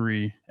 for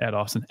 3 at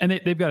Austin.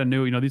 And they've got a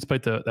new, these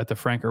played at the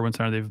Frank Irwin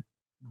Center. They've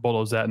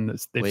bulldozed that, and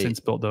they've since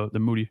built the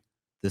Moody.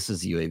 This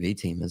is the UAV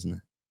team, isn't it?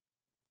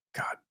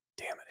 God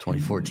damn it.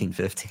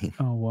 2014-15.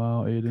 Oh,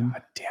 wow, Aiden.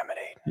 God damn it,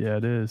 Aiden. Yeah,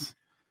 it is.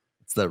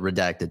 It's the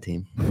redacted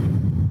team.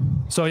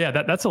 So, yeah,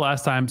 that's the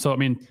last time. So, I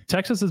mean,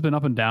 Texas has been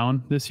up and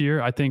down this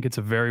year. I think it's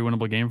a very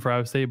winnable game for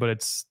Iowa State, but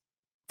it's,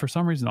 for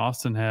some reason,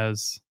 Austin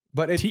has...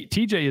 But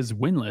TJ is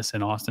winless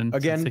in Austin.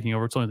 Again, taking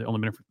over. It's only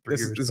been for 3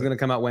 years. This is going to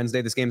come out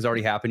Wednesday. This game's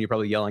already happened. You're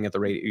probably yelling at the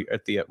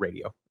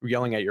radio. You're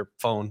yelling at your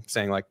phone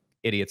saying, like,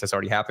 idiots, that's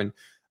already happened.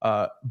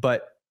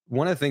 But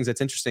one of the things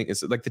that's interesting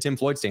is like the Tim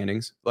Floyd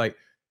standings. Like,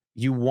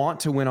 you want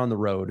to win on the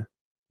road,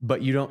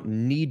 but you don't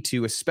need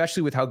to,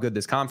 especially with how good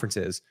this conference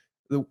is.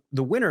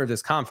 The winner of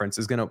this conference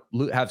is going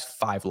to have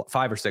 5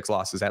 or 6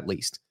 losses at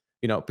least,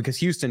 because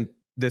Houston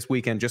this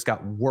weekend just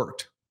got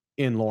worked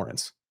in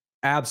Lawrence.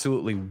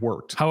 Absolutely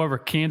worked. However,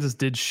 Kansas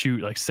did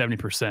shoot like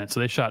 70%,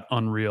 so they shot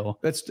unreal.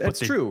 That's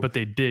true. But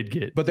they did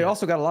get. But they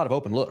also got a lot of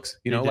open looks.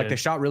 They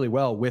shot really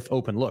well with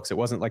open looks. It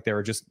wasn't like they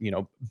were just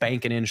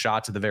banking in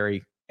shots at the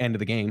very end of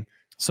the game.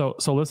 So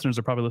listeners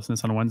are probably listening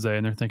to this on Wednesday,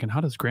 and they're thinking,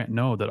 how does Grant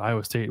know that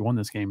Iowa State won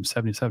this game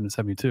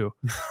 77-72?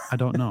 I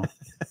don't know.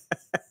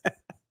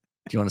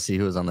 Do you want to see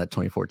who was on that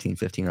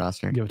 2014-15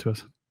 roster? Give it to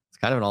us. It's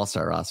kind of an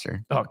all-star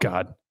roster. Oh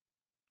God.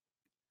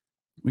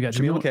 We got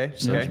Jameel McKay.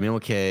 Jameel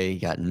McKay. You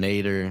got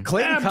Nader.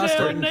 Clayton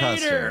Custer.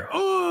 Nader.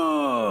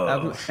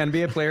 Oh.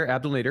 NBA player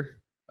Abdul Nader.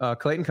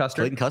 Clayton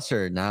Custer. Clayton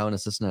Custer, now an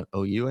assistant at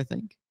OU, I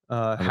think.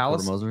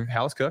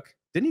 Hallis Cook.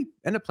 Didn't he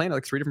end up playing at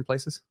like 3 different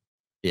places?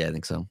 Yeah, I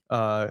think so.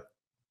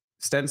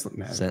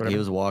 Stenson. He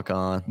was a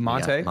walk-on.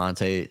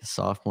 Monte,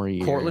 sophomore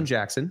year. Cortland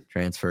Jackson.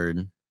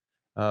 Transferred.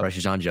 Bryce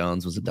John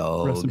Jones was a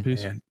dog. Rest in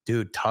peace. Man,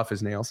 dude, tough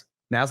as nails.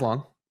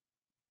 Naslong.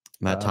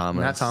 Matt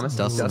Thomas.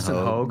 Dustin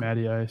Hogue.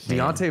 Matty Ice.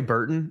 Deontay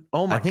Burton.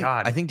 Oh my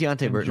God. I think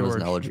Deontay Burton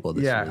wasn't eligible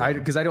this year. Yeah,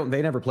 because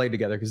they never played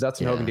together because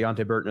Dustin Hogue and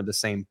Deontay Burton are the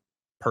same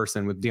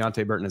person, with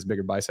Deontay Burton has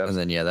bigger biceps. And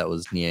then that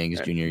was Niang's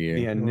junior year.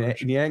 Yeah,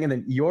 Niang, and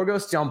then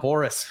Yorgos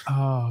Jamboris.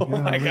 Oh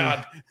my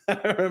God. I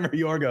remember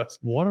Yorgos.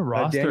 What a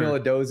roster. Daniel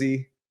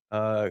Adozie.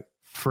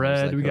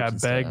 Fred, we got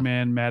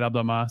Bagman, Matt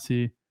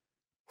Abdelmassi.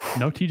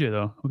 No TJ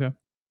though. Okay.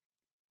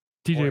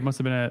 TJ must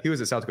have been he was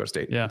at South Dakota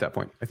State at that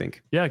point, I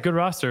think. Yeah, good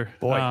roster.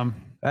 Boy,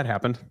 that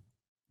happened.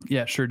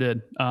 Yeah, sure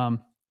did.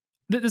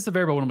 This is a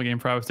very winnable game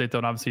for Iowa State, though,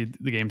 and obviously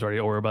the game's already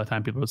over by the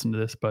time people listen to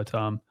this. But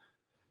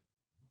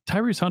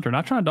Tyrese Hunter,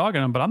 not trying to dog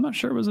on him, but I'm not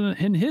sure it was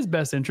in his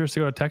best interest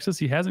to go to Texas.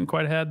 He hasn't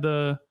quite had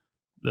the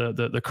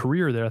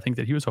career there, I think,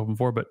 that he was hoping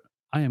for. But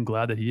I am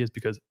glad that he is,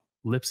 because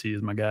Lipsy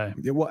is my guy.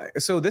 Well,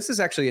 so this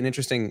is actually an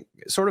interesting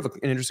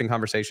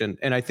conversation,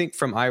 and I think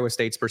from Iowa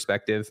State's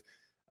perspective,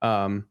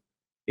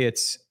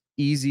 it's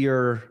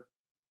easier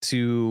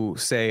to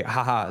say,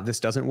 haha, this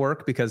doesn't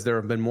work, because there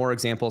have been more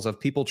examples of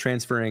people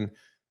transferring.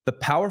 The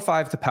Power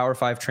 5 to Power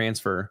 5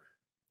 transfer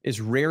is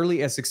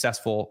rarely as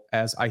successful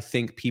as I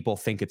think people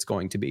think it's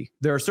going to be.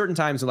 There are certain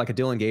times like a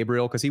Dylan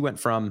Gabriel, because he went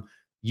from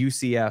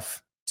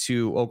UCF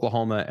to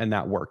Oklahoma and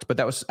that worked. But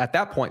that was at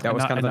that point, that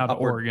was kind of an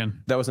upward,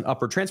 Oregon. That was an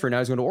upward transfer. Now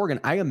he's going to Oregon.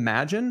 I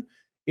imagine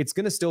it's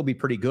going to still be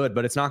pretty good,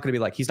 but it's not going to be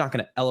like, he's not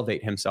going to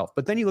elevate himself.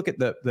 But then you look at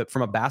the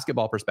from a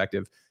basketball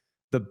perspective,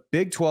 the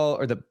Big 12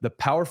 or the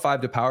Power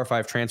 5 to Power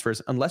 5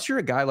 transfers, unless you're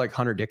a guy like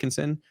Hunter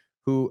Dickinson,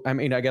 who, I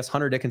mean, I guess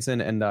Hunter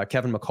Dickinson and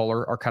Kevin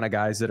McCullough are kind of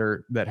guys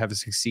that have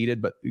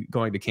succeeded, but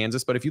going to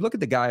Kansas. But if you look at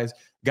the guys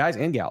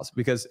and gals,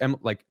 because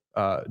like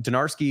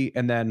Donarski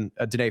and then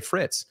Danae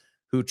Fritz,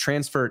 who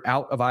transferred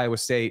out of Iowa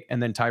State,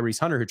 and then Tyrese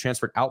Hunter, who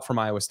transferred out from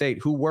Iowa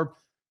State, who were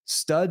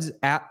studs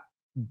at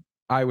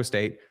Iowa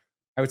State.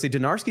 I would say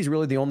Donarski's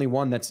really the only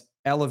one that's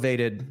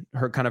elevated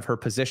her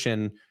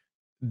position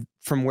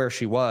from where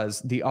she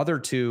was. The other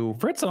two,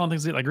 Fritz, I don't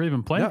think like really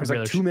even playing. No, it was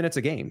like 2 minutes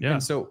a game. Yeah.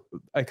 And so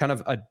a kind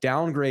of a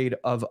downgrade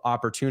of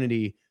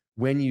opportunity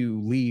when you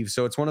leave.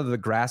 So it's one of the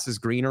grass is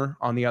greener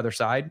on the other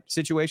side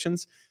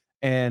situations.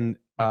 And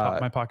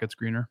my pocket's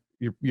greener.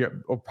 Your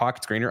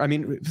pocket's greener. I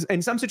mean,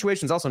 in some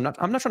situations also,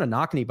 I'm not trying to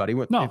knock anybody.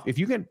 No. If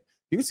you can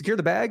secure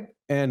the bag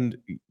and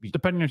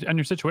depending on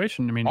your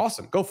situation, I mean,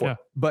 awesome, go for it.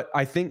 But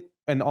I think,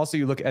 and also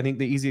you look, I think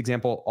the easy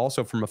example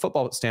also from a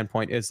football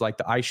standpoint is like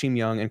the Isheem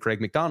Young and Craig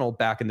McDonald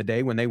back in the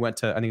day when they went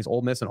to, I think it's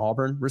Ole Miss and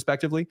Auburn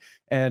respectively.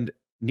 And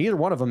neither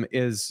one of them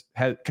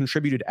had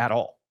contributed at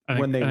all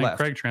when they left.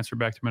 Craig transferred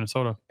back to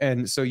Minnesota.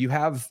 And so you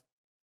have,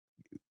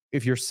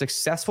 if you're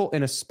successful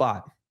in a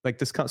spot, like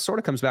this sort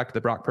of comes back to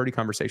the Brock Purdy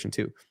conversation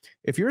too.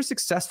 If you're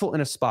successful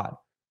in a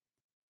spot,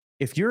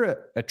 if you're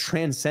a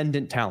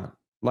transcendent talent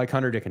like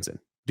Hunter Dickinson,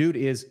 dude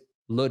is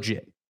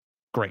legit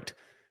great.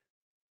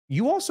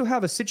 You also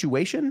have a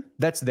situation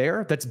that's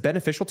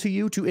beneficial to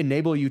you to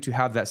enable you to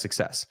have that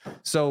success.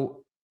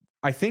 So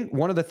I think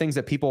one of the things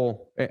that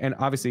people, and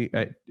obviously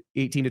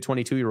 18 to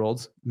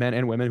 22-year-olds, men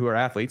and women who are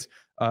athletes,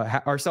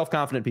 are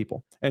self-confident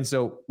people. And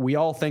so we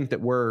all think that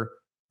we're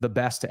the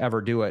best to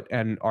ever do it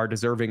and are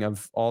deserving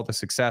of all the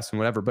success and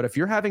whatever. But if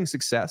you're having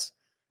success,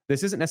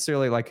 this isn't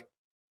necessarily like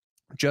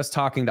just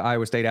talking to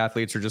Iowa State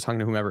athletes or just talking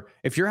to whomever.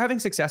 If you're having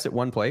success at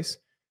one place,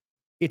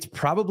 it's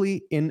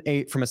probably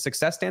from a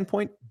success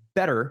standpoint,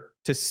 better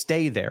to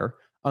stay there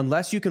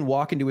unless you can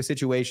walk into a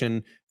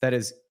situation that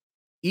is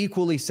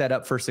equally set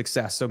up for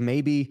success. So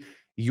maybe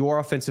your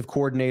offensive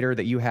coordinator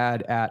that you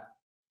had at,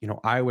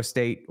 Iowa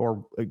State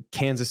or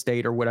Kansas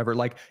State or whatever,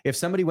 like if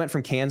somebody went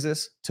from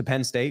Kansas to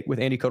Penn State with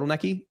Andy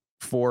Kotelnicki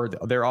for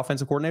their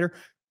offensive coordinator,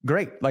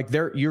 great. Like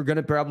you're going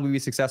to probably be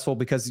successful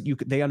because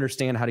they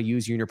understand how to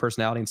use you and your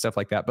personality and stuff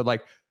like that. But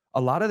like a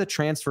lot of the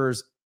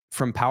transfers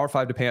from Power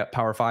 5 to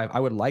Power 5, I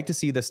would like to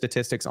see the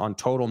statistics on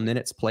total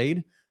minutes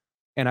played.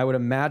 And I would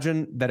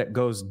imagine that it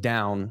goes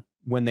down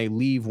when they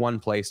leave one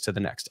place to the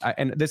next.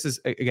 And this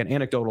is, again,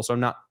 anecdotal,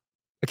 so I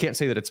can't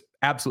say that it's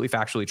absolutely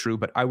factually true,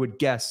 but I would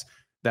guess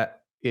that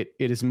it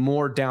is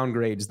more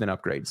downgrades than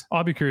upgrades.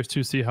 I'll be curious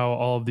to see how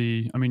all of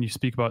you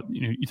speak about,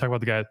 you talk about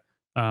the guy,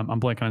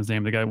 I'm blanking on his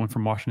name, the guy that went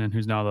from Washington,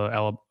 who's now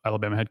the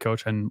Alabama head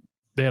coach. And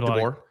they had a lot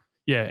of,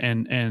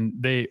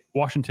 and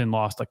Washington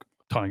lost like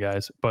a ton of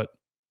guys, but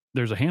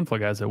there's a handful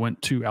of guys that went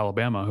to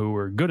Alabama who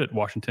were good at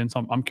Washington.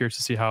 So I'm curious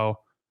to see how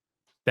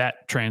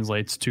that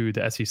translates to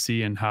the SEC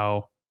and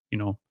how,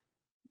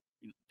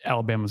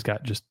 Alabama's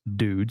got just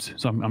dudes.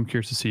 So I'm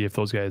curious to see if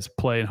those guys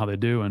play and how they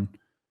do. And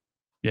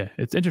yeah,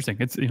 it's interesting.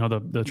 It's,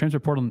 the transfer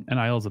portal and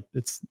NIL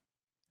it's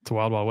a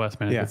wild, wild west,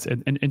 man. Yeah. It's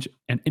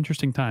an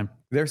interesting time.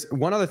 There's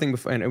one other thing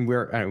before,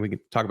 and we can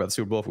talk about the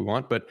Super Bowl if we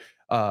want, but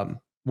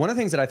one of the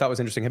things that I thought was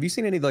interesting, have you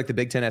seen any of like the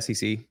Big Ten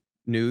SEC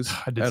news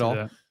at all?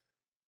 That.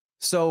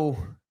 So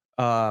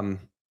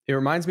it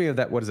reminds me of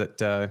that. What is it?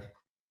 The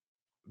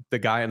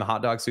guy in the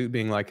hot dog suit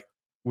being like,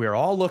 we're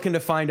all looking to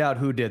find out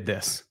who did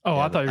this. Oh,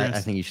 I thought you were I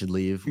think you should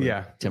leave.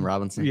 Tim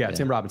Robinson. Yeah,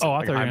 Tim Robinson. Oh,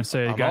 I thought you were going to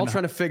say, we're all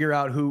trying to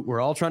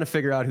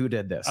figure out who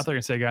did this. I thought you were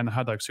going to say a guy in the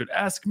hot dog suit.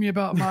 Ask me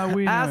about my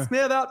wiener. Ask me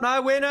about my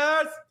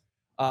winners.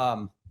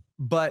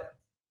 But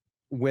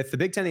with the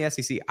Big Ten and the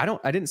SEC,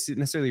 I didn't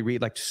necessarily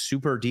read like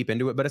super deep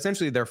into it, but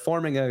essentially they're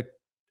forming an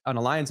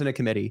alliance and a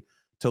committee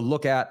to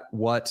look at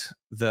what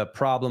the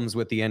problems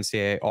with the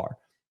NCAA are.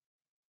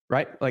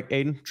 Right? Like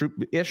Aiden,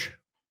 troop-ish,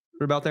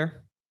 we're about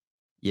there.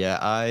 Yeah,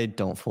 I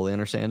don't fully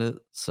understand it,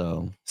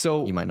 so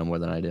you might know more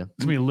than I do.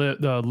 It's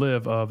the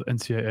live of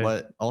NCAA.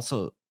 But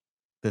also,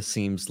 this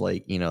seems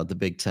like the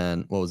Big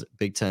Ten. What was it?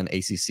 Big Ten,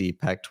 ACC,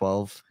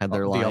 Pac-12 had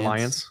their alliance. The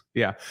alliance,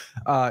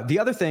 yeah. The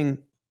other thing,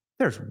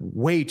 there's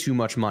way too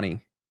much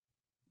money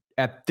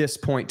at this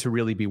point to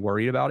really be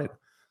worried about it,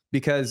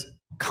 because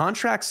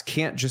contracts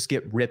can't just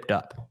get ripped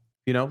up.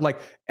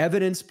 Like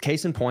evidence,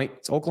 case in point,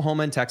 it's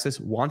Oklahoma and Texas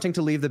wanting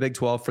to leave the Big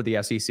 12 for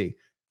the SEC.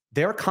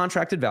 Their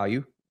contracted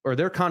value, or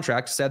their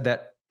contract, said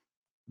that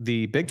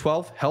the Big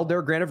 12 held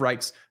their grant of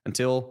rights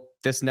until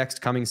this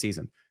next coming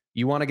season.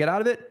 You want to get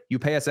out of it? You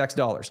pay us X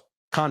dollars.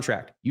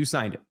 Contract. You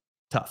signed it.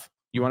 Tough.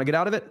 You want to get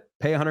out of it?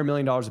 Pay $100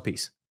 million a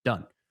piece.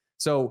 Done.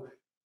 So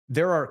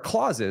there are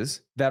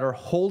clauses that are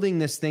holding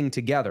this thing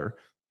together.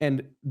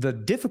 And the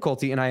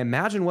difficulty, and I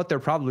imagine what they're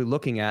probably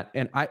looking at,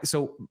 and I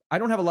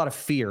don't have a lot of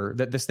fear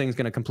that this thing's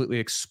going to completely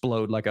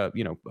explode like a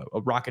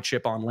rocket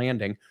ship on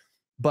landing.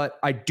 But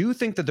I do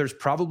think that there's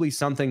probably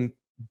something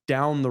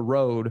down the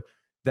road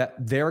that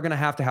they're going to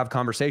have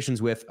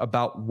conversations with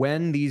about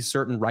when these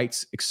certain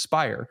rights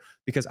expire,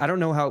 because I don't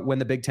know when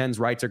the Big Ten's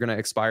rights are going to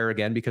expire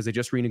again, because they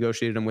just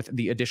renegotiated them with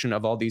the addition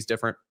of all these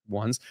different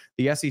ones.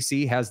 The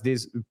SEC has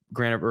the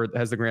grant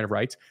of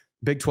rights.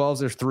 Big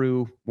 12s are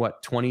through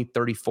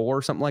 2034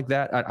 or something like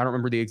that. I don't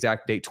remember the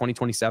exact date,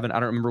 2027. I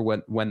don't remember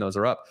when those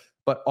are up,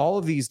 but all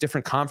of these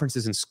different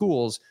conferences and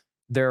schools,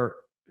 their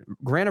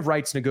grant of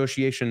rights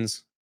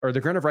negotiations or the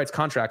grant of rights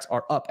contracts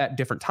are up at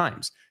different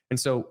times. And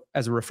so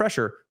as a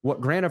refresher, what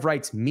grant of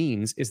rights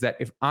means is that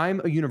if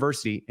I'm a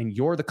university and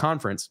you're the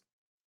conference,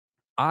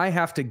 I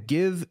have to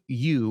give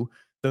you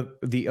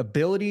the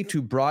ability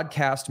to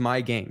broadcast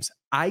my games.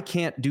 I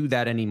can't do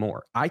that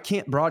anymore. I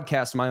can't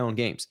broadcast my own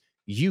games.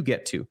 You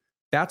get to.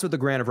 That's what the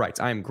grant of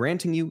rights. I am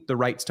granting you the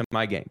rights to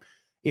my game.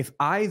 If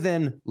I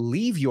then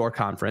leave your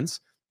conference,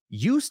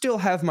 you still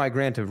have my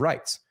grant of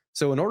rights.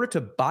 So in order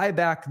to buy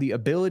back the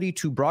ability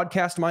to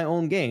broadcast my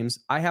own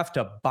games, I have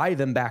to buy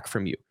them back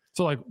from you.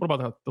 So like, what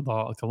about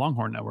the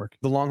Longhorn Network?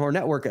 The Longhorn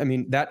Network, I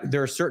mean, that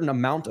there are a certain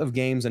amount of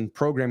games and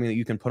programming that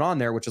you can put on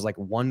there, which is like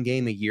one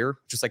game a year,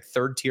 just like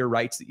third tier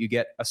rights that you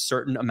get a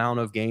certain amount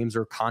of games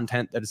or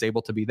content that is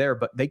able to be there,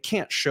 but they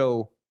can't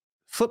show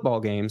football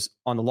games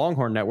on the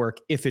Longhorn Network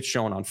if it's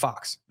shown on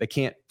Fox. They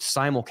can't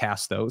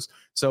simulcast those.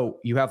 So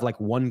you have like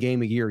one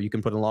game a year you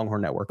can put in the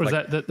Longhorn Network. But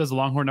like, does the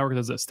Longhorn Network,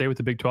 does it stay with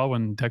the Big 12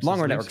 when Texas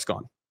Longhorn leaves? Network's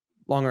gone.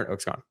 Longhorn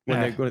Network's gone. When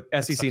they go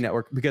to SEC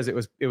Network, because it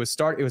was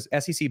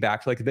SEC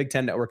backed, like the Big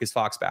Ten Network is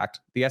Fox backed.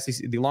 The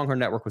Longhorn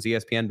Network was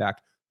ESPN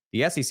backed.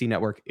 The SEC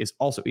Network is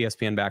also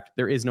ESPN backed.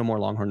 There is no more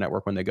Longhorn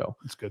Network when they go.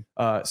 That's good.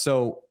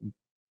 So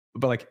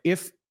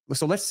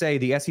let's say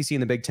the SEC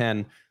and the Big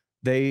Ten,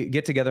 they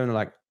get together and they're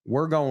like,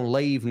 we're going to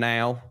leave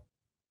now.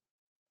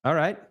 All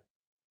right.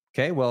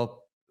 Okay.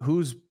 Well,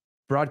 who's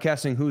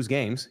broadcasting whose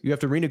games? You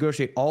have to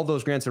renegotiate all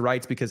those grants of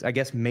rights, because I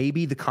guess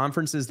maybe the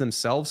conferences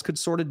themselves could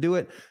sort of do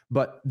it,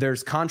 but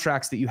there's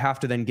contracts that you have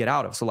to then get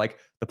out of. So like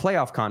the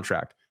playoff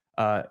contract,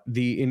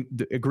 the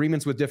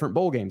agreements with different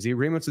bowl games, the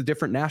agreements with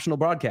different national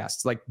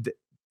broadcasts, like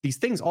these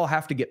things all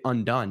have to get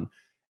undone.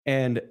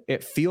 And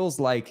it feels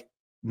like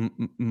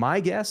my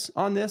guess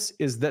on this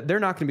is that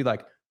they're not going to be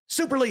like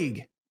Super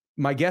League.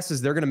 My guess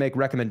is they're going to make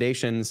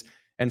recommendations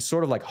and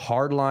sort of like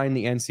hardline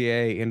the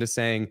NCAA into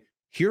saying,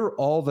 here are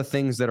all the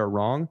things that are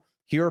wrong.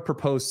 Here are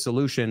proposed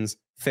solutions,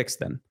 fix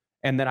them.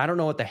 And then I don't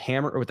know what the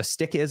hammer or what the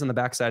stick is on the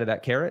backside of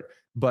that carrot,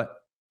 but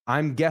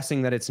I'm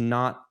guessing that it's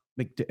not,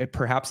 like,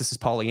 perhaps this is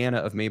Pollyanna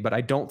of me, but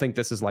I don't think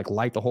this is like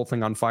light the whole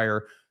thing on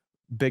fire.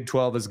 Big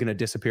 12 is going to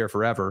disappear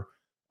forever,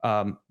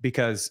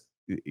 because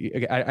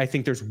I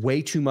think there's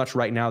way too much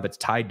right now that's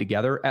tied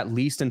together, at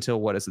least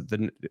until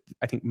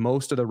I think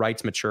most of the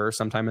rights mature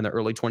sometime in the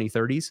early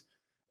 2030s.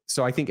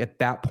 So I think at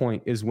that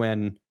point is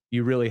when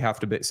you really have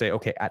to say,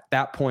 okay, at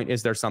that point,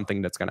 is there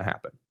something that's going to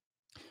happen?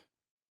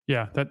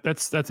 Yeah,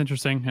 that's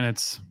interesting, and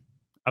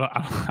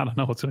I don't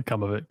know what's going to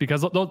come of it,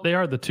 because they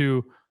are the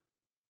two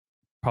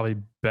probably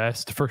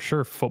best for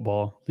sure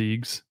football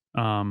leagues,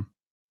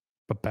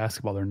 but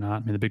basketball they're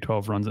not. I mean, the Big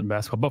 12 runs it in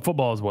basketball, but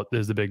football is what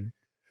is the big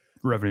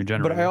revenue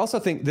generator. But I also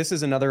think this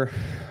is another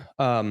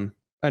thing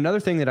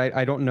that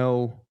I don't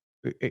know.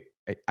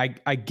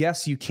 I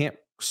guess you can't.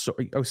 So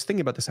I was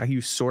thinking about this, how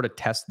you sort of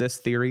test this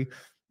theory.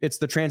 It's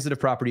the transitive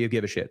property of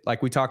give a shit.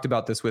 Like we talked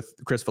about this with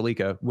Chris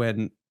Felica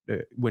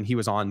when he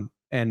was on.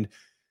 And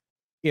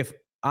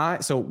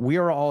so we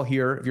are all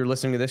here. If you're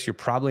listening to this, you're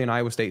probably an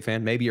Iowa State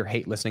fan. Maybe you're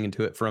hate listening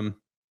to it from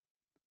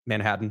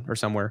Manhattan or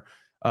somewhere.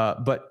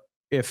 But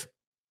if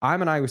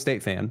I'm an Iowa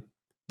State fan,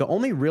 the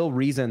only real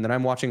reason that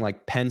I'm watching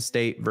like Penn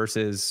State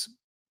versus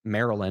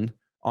Maryland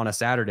on a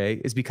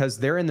Saturday is because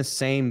they're in the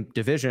same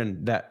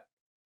division that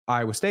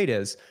Iowa State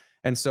is.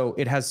 And so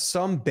it has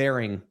some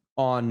bearing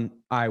on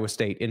Iowa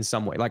State in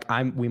some way. Like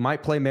we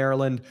might play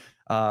Maryland,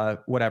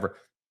 whatever.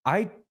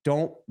 I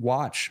don't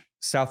watch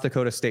South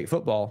Dakota State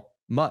football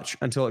much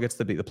until it gets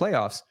to be the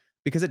playoffs,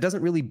 because it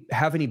doesn't really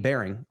have any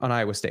bearing on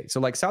Iowa State. So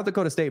like South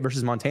Dakota State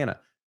versus Montana,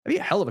 that'd be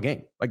a hell of a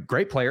game. Like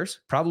great players,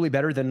 probably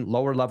better than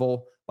lower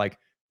level, like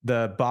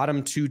the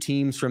bottom two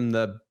teams from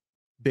the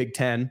Big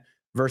Ten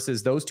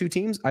versus those two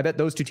teams. I bet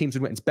those two teams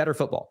would win. It's better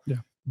football. Yeah.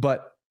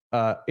 But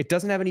it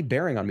doesn't have any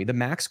bearing on me. The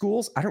MAC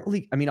schools,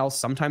 I'll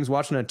sometimes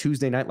watch on a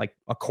Tuesday night, like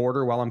a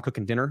quarter while I'm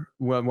cooking dinner.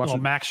 I'm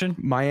watching action.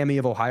 Miami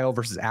of Ohio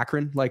versus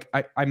Akron. Like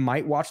I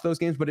might watch those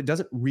games, but it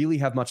doesn't really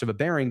have much of a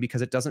bearing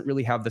because it doesn't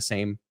really have the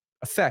same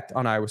effect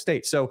on Iowa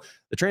State. So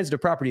the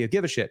transitive property of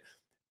give a shit,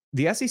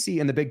 the SEC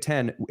and the Big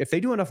Ten, if they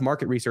do enough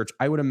market research,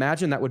 I would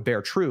imagine that would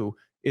bear true,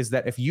 is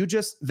that if you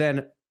just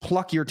then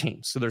pluck your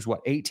teams, so there's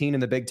 18 in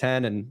the Big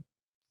Ten and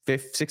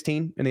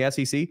 16 in the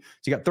SEC. So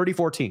you got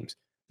 34 teams.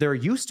 There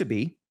used to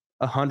be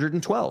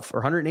 112 or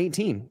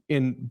 118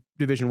 in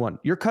Division One.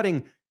 You're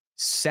cutting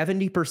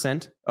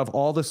 70% of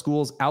all the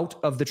schools out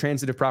of the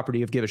transitive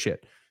property of give a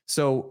shit.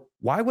 So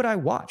why would I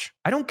watch?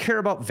 I don't care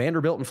about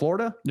Vanderbilt in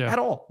Florida at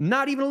all.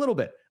 Not even a little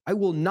bit. I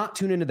will not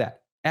tune into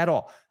that at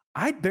all.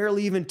 I'd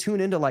barely even tune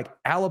into like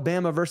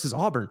Alabama versus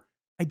Auburn.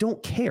 I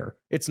don't care.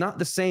 It's not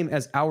the same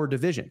as our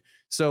division.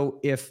 So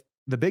if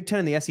the Big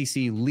Ten and the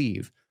SEC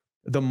leave,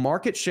 the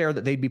market share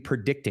that they'd be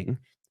predicting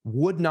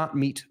would not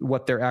meet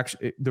what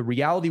the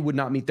reality would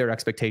not meet their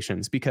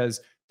expectations, because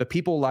the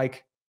people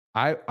like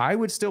I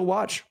would still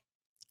watch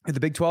if the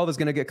Big 12 is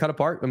going to get cut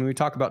apart. I mean, we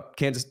talk about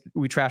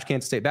we trash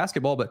Kansas State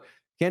basketball, but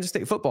Kansas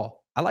State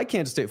football, I like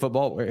Kansas State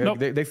football. Nope.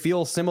 They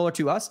feel similar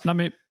to us. Not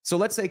me. So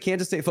let's say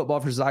Kansas State football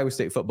versus Iowa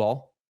State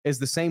football is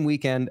the same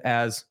weekend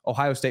as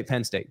Ohio State,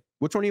 Penn State.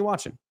 Which one are you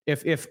watching?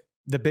 If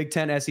the Big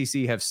Ten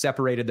SEC have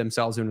separated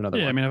themselves in another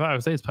one. I mean, if Iowa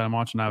State's playing, I'm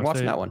watching Iowa State.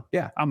 Watching that one.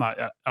 Yeah.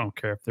 I don't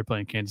care if they're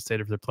playing Kansas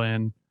State, if they're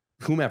playing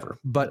whomever,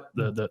 but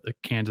the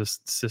Kansas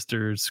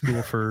Sisters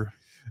School for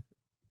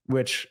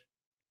which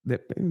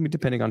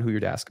depending on who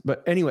you'd ask.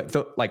 But anyway,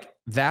 like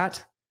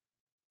that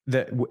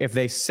if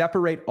they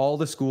separate all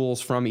the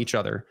schools from each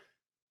other,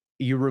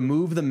 you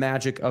remove the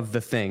magic of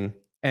the thing,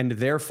 and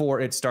therefore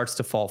it starts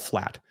to fall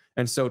flat.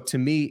 And so to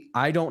me,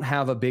 I don't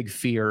have a big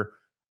fear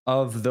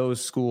of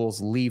those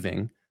schools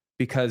leaving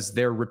because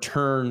their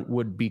return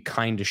would be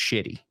kind of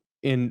shitty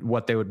in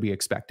what they would be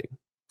expecting.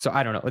 So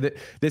I don't know.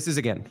 This is,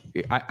 again,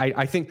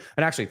 I think,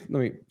 and actually,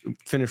 let me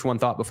finish one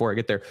thought before I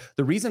get there.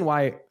 The reason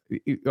why,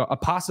 a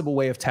possible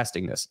way of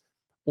testing this,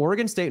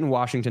 Oregon State and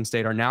Washington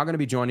State are now going to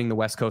be joining the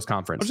West Coast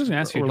Conference. I was just going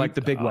to ask you, or like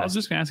the Big West. I was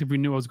just going to ask if we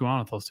knew what was going on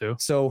with those two.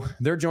 So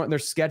they're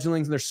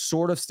scheduling. They're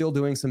sort of still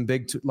doing some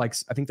big, like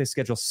I think they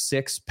schedule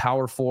 6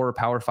 Power 4 or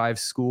Power 5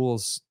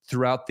 schools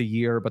throughout the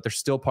year, but they're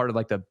still part of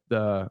like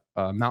the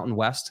Mountain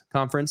West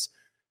Conference.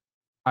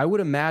 I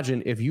would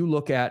imagine if you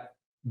look at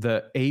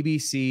the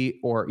ABC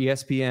or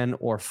ESPN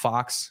or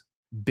Fox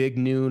Big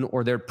Noon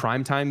or their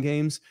primetime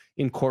games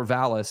in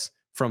Corvallis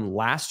from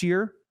last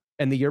year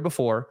and the year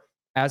before,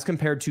 as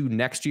compared to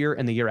next year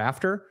and the year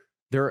after,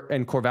 they're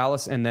in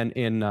Corvallis and then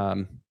in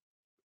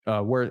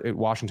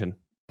Washington.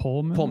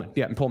 Pullman.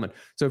 Yeah, in Pullman.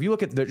 So if you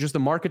look at just the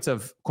markets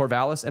of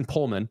Corvallis and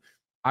Pullman,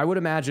 I would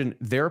imagine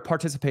their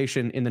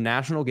participation in the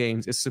national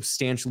games is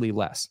substantially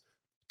less.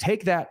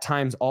 Take that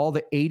times all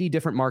the 80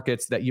 different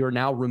markets that you're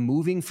now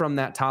removing from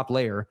that top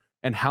layer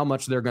and how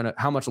much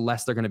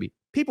less they're going to be.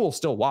 People will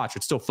still watch.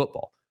 It's still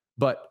football.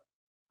 But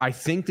I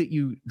think that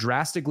you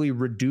drastically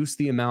reduce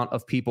the amount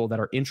of people that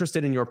are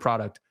interested in your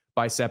product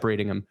by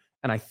separating them.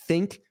 And I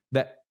think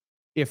that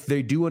if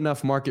they do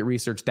enough market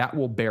research, that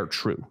will bear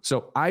true.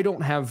 So I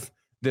don't have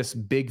this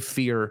big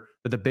fear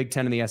that the Big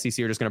Ten and the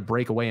SEC are just going to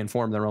break away and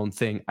form their own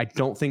thing. I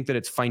don't think that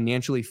it's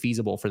financially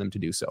feasible for them to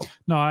do so.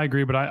 No, I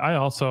agree. But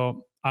I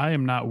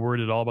am not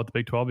worried at all about the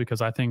Big 12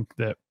 because I think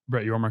that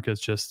Brett Yormark is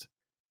just,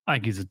 I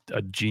think he's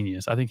a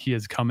genius. I think he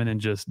has come in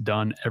and just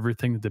done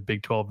everything that the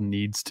Big 12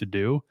 needs to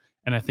do.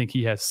 And I think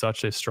he has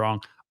such a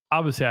strong,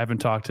 obviously I haven't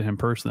talked to him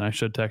personally. I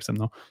should text him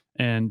though,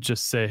 and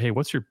just say, hey,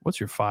 what's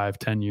your 5,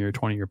 10 year,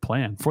 20 year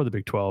plan for the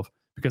Big 12?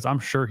 Because I'm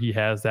sure he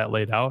has that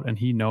laid out and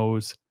he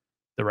knows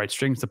the right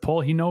strings to pull.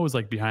 He knows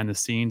like behind the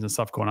scenes and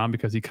stuff going on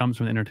because he comes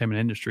from the entertainment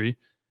industry.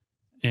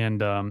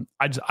 And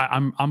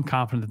I'm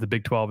confident that the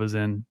Big 12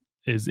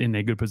 is in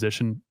a good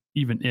position,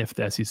 even if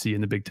the SEC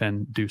and the Big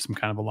 10 do some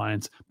kind of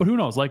alliance. But who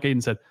knows? Like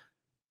Aiden said,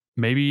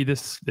 maybe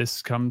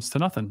this comes to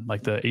nothing.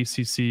 Like the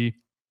ACC,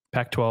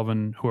 Pac-12,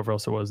 and whoever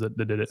else it was that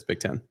did it. It's Big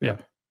 10. Yeah.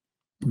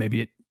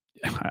 Maybe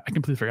I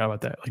completely forgot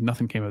about that. Like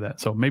nothing came of that.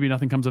 So maybe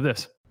nothing comes of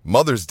this.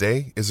 Mother's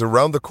Day is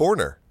around the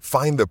corner.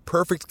 Find the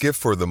perfect gift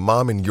for the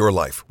mom in your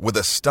life with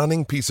a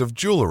stunning piece of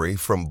jewelry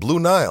from Blue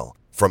Nile.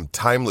 From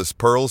timeless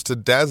pearls to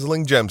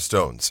dazzling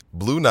gemstones,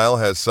 Blue Nile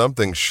has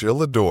something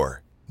she'll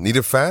adore. Need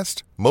it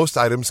fast? Most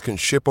items can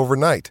ship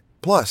overnight.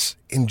 Plus,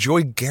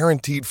 enjoy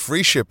guaranteed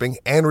free shipping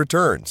and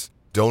returns.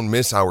 Don't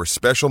miss our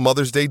special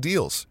Mother's Day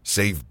deals.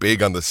 Save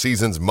big on the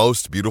season's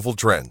most beautiful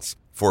trends.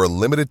 For a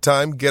limited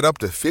time, get up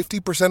to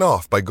 50%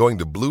 off by going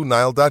to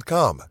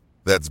BlueNile.com.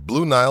 That's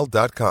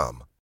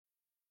BlueNile.com.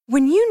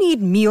 When you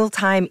need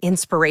mealtime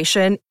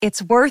inspiration,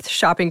 it's worth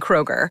shopping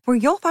Kroger, where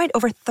you'll find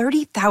over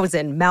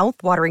 30,000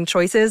 mouth-watering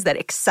choices that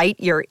excite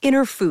your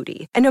inner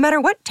foodie. And no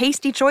matter what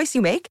tasty choice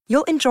you make,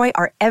 you'll enjoy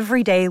our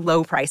everyday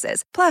low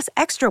prices, plus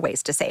extra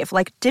ways to save,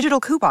 like digital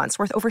coupons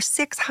worth over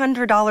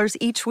 $600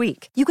 each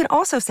week. You can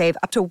also save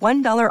up to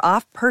 $1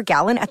 off per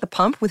gallon at the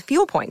pump with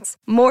fuel points.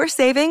 More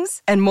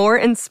savings and more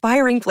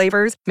inspiring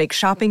flavors make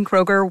shopping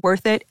Kroger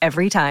worth it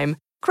every time.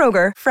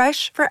 Kroger,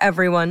 fresh for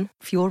everyone.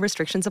 Fuel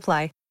restrictions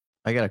apply.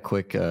 I got a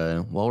quick,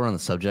 while we're on the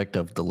subject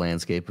of the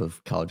landscape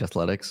of college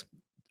athletics,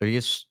 did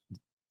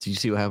you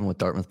see what happened with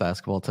Dartmouth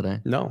basketball today?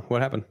 No,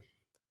 what happened?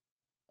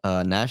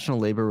 National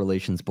Labor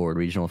Relations Board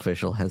regional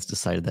official has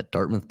decided that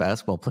Dartmouth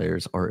basketball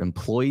players are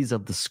employees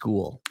of the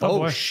school.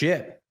 Oh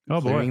shit.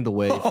 Clearing the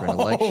way for an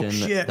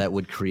election that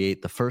would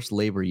create the first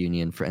labor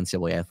union for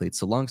NCAA athletes.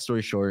 So long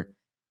story short,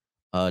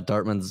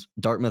 Dartmouth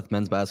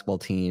men's basketball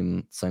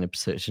team signed a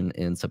petition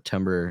in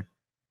September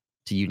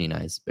to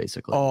unionize,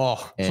 basically.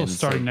 So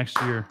starting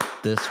next year.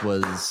 This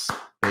was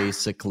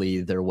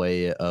basically their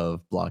way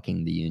of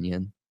blocking the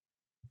union.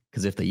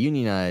 Because if they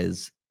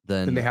unionize,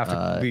 then they have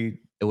to be.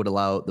 It would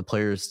allow the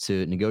players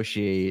to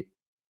negotiate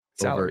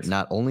salaries. over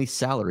not only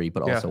salary,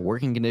 but also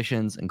working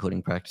conditions,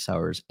 including practice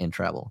hours and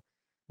travel.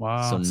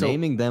 Wow. So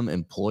naming them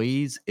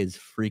employees is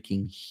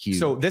freaking huge.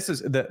 So this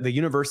is the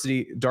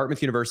university,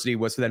 Dartmouth University,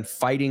 was then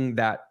fighting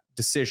that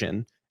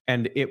decision.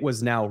 And it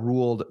was now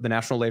ruled the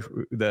National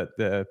Labor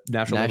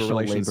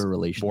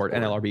Relations Board,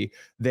 NLRB.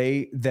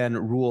 They then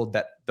ruled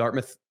that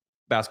Dartmouth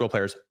basketball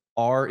players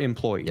are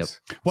employees.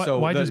 Yep.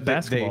 Why just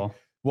basketball?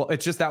 Well,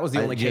 it's just that was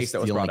the only case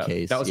that was brought up.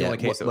 That was the only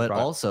case that was brought up.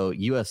 But also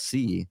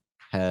USC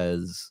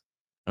has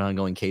an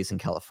ongoing case in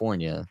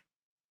California.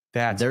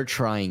 They're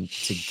trying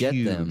to get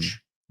them.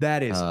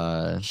 That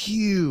is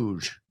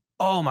huge.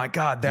 Oh my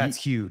God, that's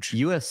huge.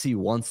 USC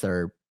wants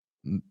their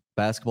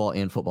basketball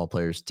and football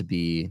players to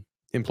be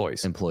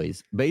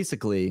Employees.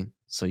 Basically,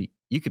 so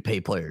you could pay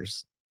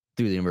players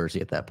through the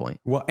university at that point.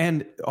 Well,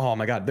 and oh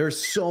my God, there's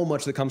so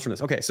much that comes from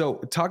this. Okay, so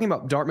talking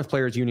about Dartmouth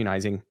players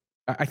unionizing,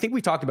 I think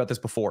we talked about this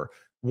before.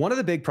 One of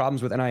the big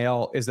problems with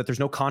NIL is that there's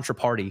no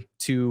contraparty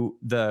to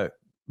the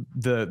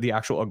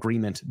actual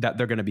agreement that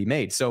they're going to be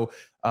made. So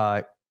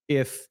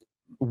if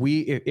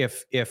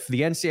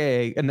the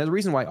NCAA, and the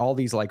reason why all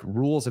these like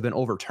rules have been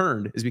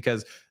overturned is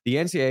because the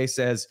NCAA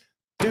says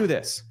do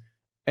this,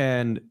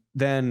 and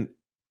then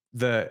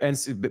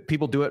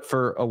people do it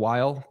for a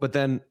while, but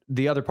then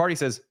the other party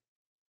says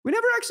we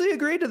never actually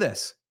agreed to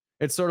this.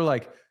 It's sort of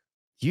like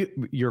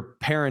your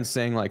parents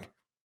saying like,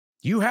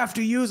 you have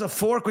to use a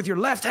fork with your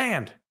left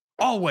hand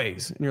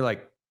always. And you're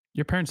like,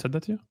 your parents said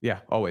that to you?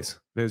 Yeah, always.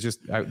 It was just,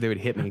 they would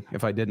hit me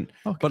if I didn't.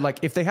 Okay. But like,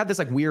 if they had this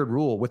like weird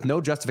rule with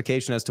no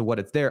justification as to what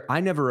it's there, I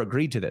never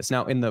agreed to this.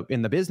 Now in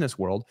the business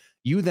world,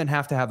 you then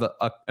have to have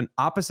an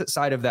opposite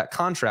side of that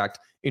contract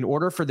in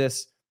order for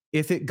this,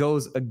 if it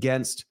goes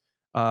against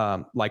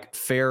like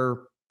fair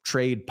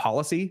trade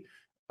policy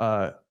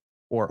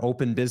or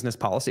open business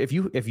policy.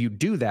 If you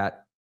do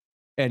that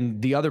and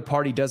the other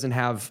party doesn't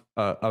have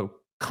a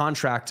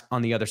contract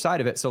on the other side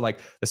of it, so like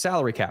the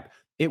salary cap,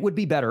 it would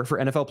be better for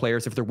NFL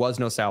players if there was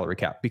no salary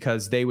cap,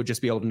 because they would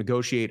just be able to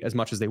negotiate as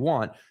much as they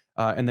want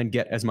and then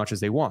get as much as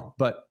they want.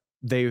 But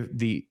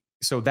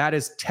so that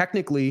is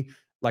technically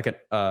like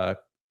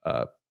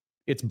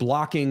it's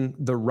blocking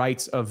the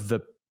rights of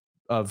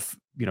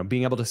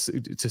being able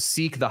to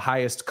seek the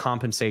highest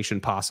compensation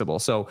possible.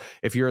 So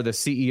if you're the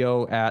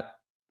CEO at,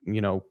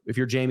 if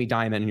you're Jamie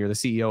Dimon and you're the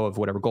CEO of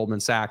whatever Goldman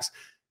Sachs,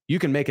 you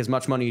can make as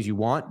much money as you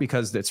want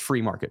because it's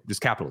free market, just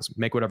capitalism.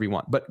 Make whatever you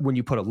want. But when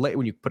you put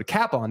a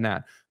cap on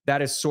that,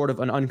 that is sort of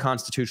an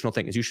unconstitutional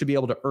thing. Is you should be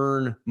able to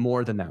earn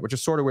more than that, which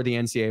is sort of where the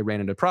NCAA ran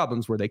into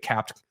problems, where they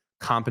capped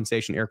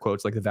compensation, air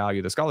quotes, like the value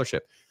of the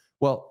scholarship.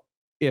 Well,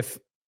 if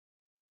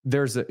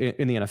there's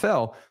in the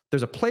NFL,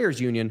 there's a players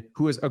union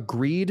who has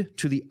agreed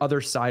to the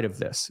other side of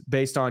this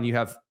based on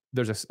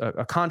there's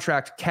a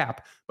contract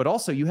cap, but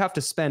also you have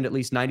to spend at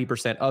least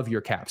 90% of your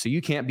cap. So you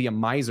can't be a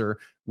miser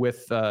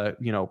with,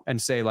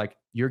 and say like,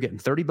 you're getting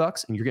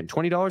 $30 and you're getting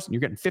 $20 and you're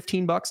getting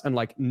 $15 and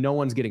like no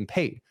one's getting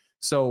paid.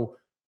 So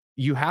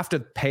you have to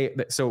pay.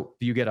 So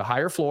you get a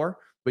higher floor,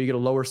 but you get a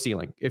lower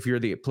ceiling if you're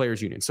the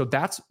players union. So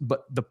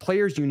but the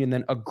players union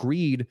then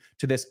agreed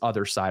to this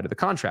other side of the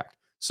contract.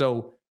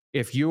 So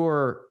if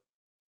you're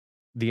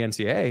the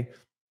NCAA,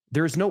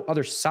 there's no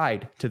other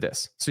side to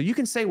this. So you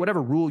can say whatever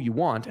rule you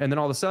want, and then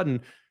all of a sudden,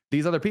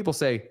 these other people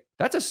say,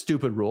 that's a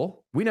stupid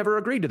rule. We never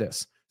agreed to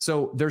this.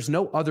 So there's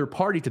no other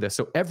party to this.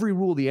 So every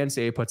rule the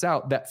NCAA puts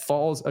out that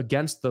falls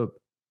against the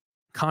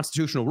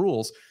constitutional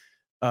rules,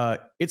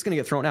 it's going to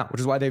get thrown out, which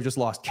is why they've just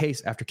lost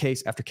case after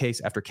case after case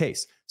after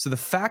case. So the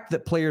fact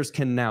that players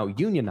can now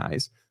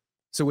unionize,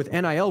 so with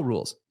NIL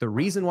rules, the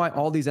reason why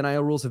all these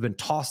NIL rules have been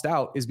tossed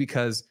out is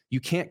because you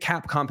can't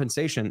cap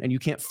compensation and you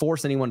can't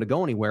force anyone to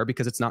go anywhere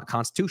because it's not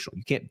constitutional.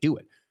 You can't do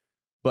it.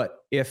 But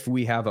if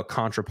we have a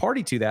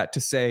contraparty to that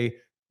to say,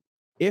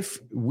 if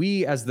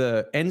we as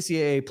the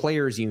NCAA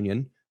players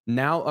union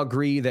now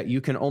agree that you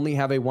can only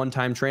have a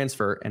one-time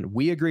transfer and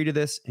we agree to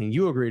this and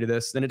you agree to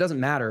this, then it doesn't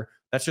matter.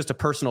 That's just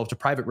it's a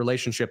private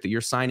relationship that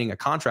you're signing a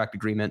contract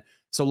agreement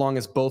so long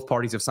as both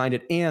parties have signed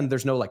it and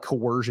there's no like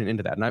coercion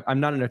into that. And I'm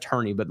not an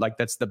attorney, but like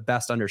that's the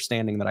best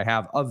understanding that I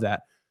have of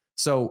that.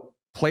 So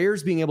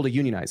players being able to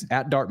unionize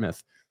at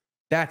Dartmouth,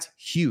 that's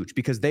huge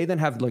because they then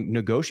have like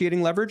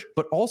negotiating leverage,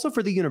 but also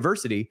for the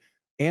university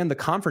and the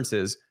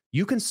conferences,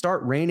 you can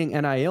start reining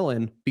NIL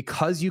in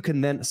because you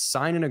can then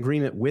sign an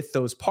agreement with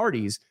those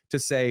parties to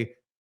say,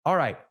 all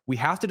right, we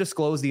have to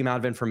disclose the amount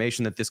of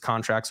information that these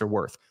contracts are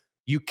worth.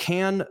 You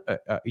can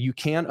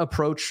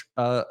approach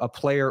a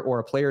player or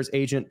a player's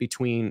agent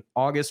between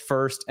August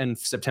 1st and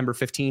September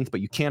 15th,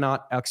 but you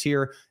cannot X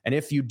here. And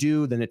if you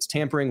do, then it's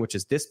tampering, which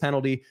is this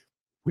penalty.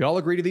 We all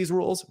agree to these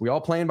rules. We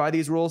all playing by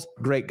these rules.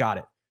 Great, got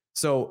it.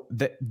 So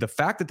the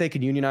fact that they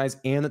can unionize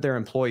and that they're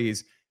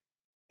employees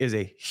is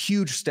a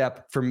huge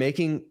step for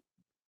making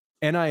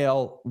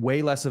NIL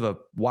way less of a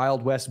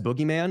Wild West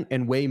boogeyman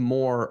and way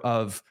more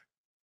of,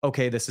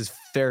 okay, this is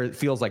fair. It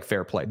feels like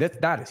fair play.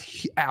 That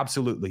is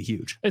absolutely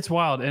huge. It's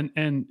wild.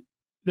 And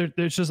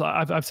there's just,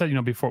 I've said,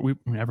 before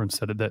everyone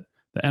said it, that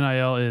the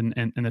NIL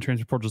and the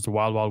transfer portal is the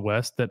wild, wild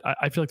west, that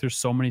I feel like there's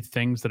so many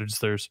things that are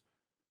just,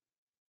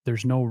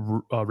 there's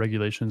no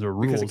regulations or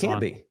rules. Because it can't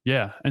be.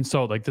 Yeah. And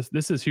so like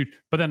this is huge.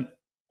 But then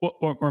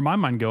where my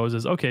mind goes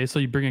is, okay, so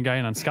you bring a guy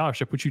in on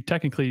scholarship, which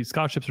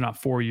scholarships are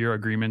not 4-year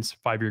agreements,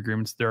 5-year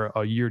agreements. They're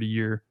a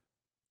year-to-year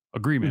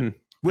agreement.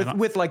 Mm-hmm.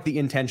 With like the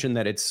intention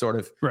that it's sort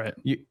of right.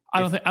 I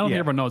don't think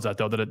everyone knows that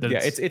though.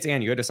 It's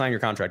annual. You had to sign your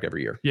contract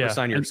every year. Yeah, or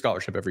sign your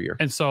scholarship every year.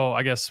 And so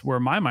I guess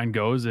where my mind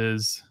goes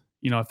is,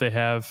 if they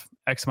have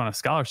X amount of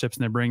scholarships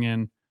and they bring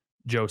in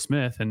Joe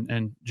Smith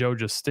and Joe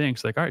just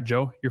stinks, like, all right,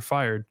 Joe, you're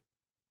fired.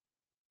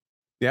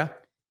 Yeah,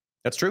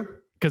 that's true.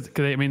 Because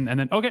and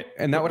then okay,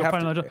 and that would have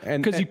to,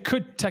 because you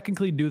could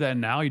technically do that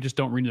now. You just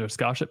don't renew their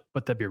scholarship,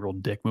 but that'd be a real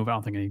dick move. I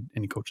don't think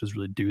any coaches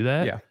really do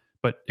that. Yeah.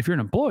 But if you're an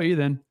employee,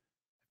 then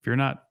if you're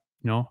not,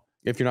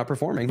 if you're not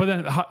performing. But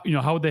then,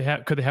 how would they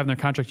have? Could they have in their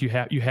contract? You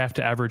have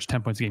to average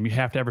 10 points a game. You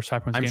have to average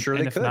 5 points a game. I'm sure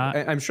they could.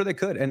 I'm sure they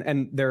could.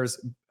 And there's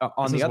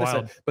on the other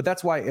side. But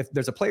that's why if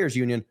there's a players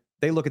union,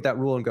 they look at that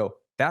rule and go,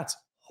 "That's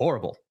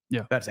horrible.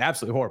 Yeah, that's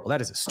absolutely horrible.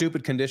 That is a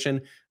stupid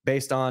condition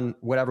based on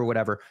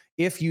whatever.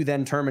 If you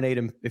then terminate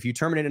him, if you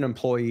terminate an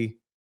employee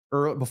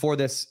before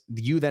this,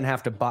 you then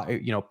have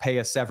to pay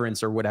a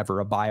severance or whatever,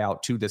 a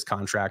buyout to this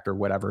contract or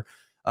whatever."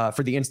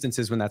 For the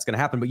instances when that's going to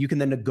happen, but you can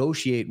then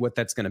negotiate what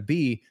that's going to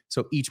be.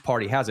 So each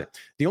party has it.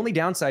 The only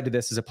downside to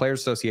this is a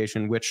players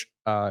association, which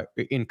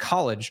in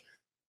college,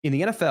 in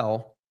the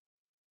NFL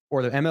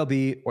or the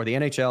MLB or the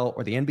NHL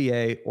or the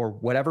NBA or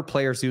whatever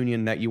players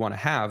union that you want to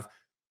have,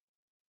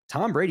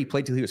 Tom Brady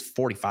played till he was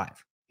 45.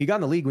 He got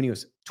in the league when he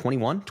was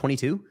 21,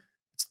 22.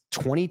 It's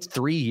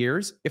 23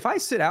 years. If I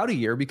sit out a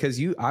year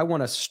because I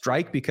want to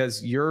strike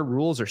because your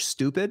rules are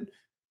stupid,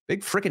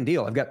 big freaking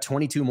deal. I've got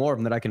 22 more of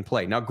them that I can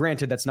play. Now,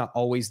 granted, that's not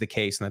always the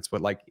case. And that's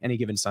what like any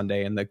given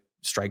Sunday and the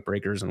strike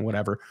breakers and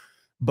whatever.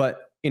 But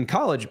in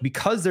college,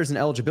 because there's an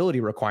eligibility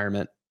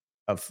requirement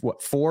of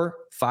 4,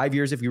 5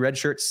 years if you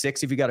redshirt,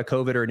 6 if you got a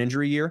COVID or an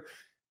injury year.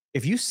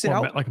 If you sit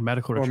out like a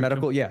medical or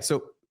medical, yeah.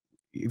 So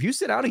if you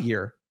sit out a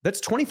year,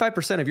 that's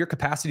 25% of your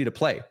capacity to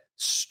play.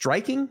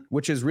 Striking,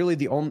 which is really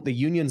the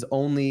union's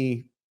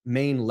only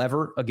main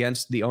lever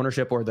against the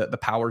ownership or the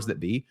powers that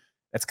be,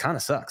 that's kind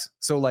of sucks.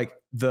 So like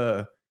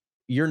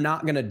you're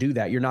not going to do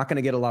that. You're not going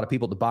to get a lot of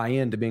people to buy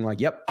into being like,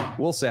 yep,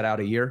 we'll set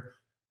out a year.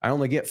 I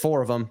only get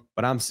 4 of them,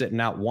 but I'm sitting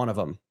out 1 of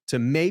them to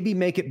maybe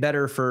make it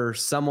better for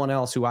someone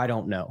else who I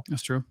don't know.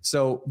 That's true.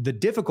 So the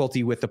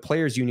difficulty with the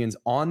players unions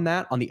on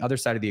the other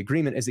side of the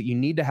agreement is that you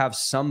need to have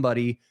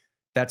somebody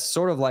that's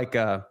sort of like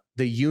the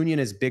union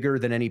is bigger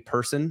than any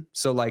person.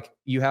 So like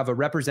you have a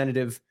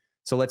representative.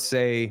 So let's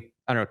say,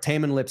 I don't know,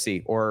 Taman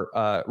Lipsy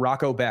or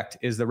Rocco Becht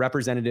is the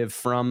representative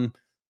from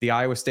the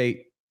Iowa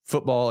State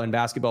football and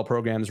basketball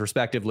programs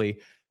respectively.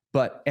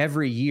 But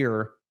every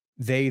year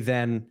they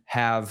then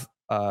have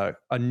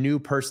a new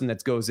person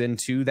that goes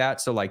into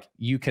that. So like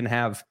you can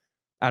have,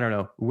 I don't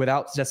know,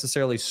 without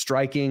necessarily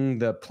striking,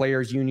 the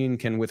players union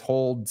can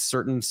withhold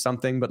certain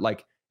something, but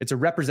like it's a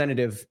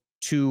representative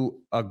to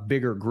a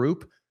bigger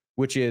group,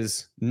 which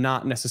is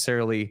not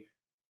necessarily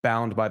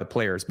bound by the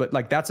players. But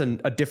like that's a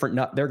different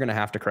nut they're going to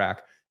have to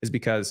crack, is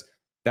because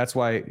that's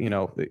why,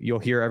 you'll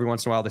hear every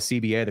once in a while the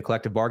CBA, the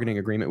collective bargaining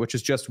agreement, which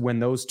is just when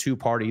those two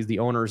parties, the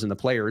owners and the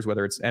players,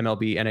 whether it's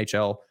MLB,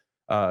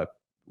 NHL,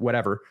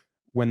 whatever,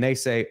 when they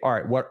say, all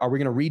right, what are we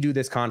going to redo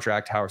this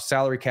contract? How are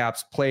salary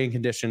caps, playing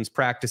conditions,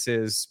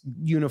 practices,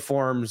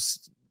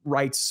 uniforms,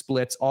 rights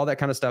splits, all that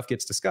kind of stuff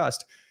gets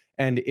discussed.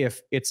 And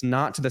if it's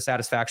not to the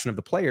satisfaction of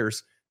the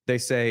players, they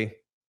say,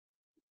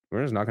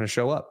 we're just not going to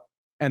show up.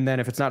 And then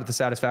if it's not at the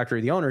satisfactory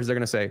of the owners, they're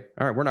going to say,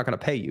 all right, we're not going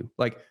to pay you.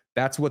 Like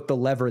that's what the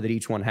lever that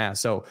each one has.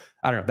 So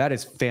I don't know. That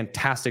is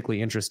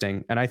fantastically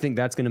interesting. And I think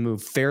that's going to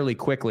move fairly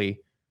quickly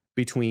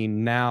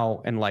between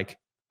now and like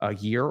a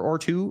year or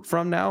 2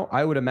 from now.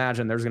 I would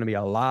imagine there's going to be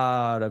a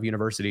lot of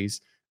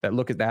universities that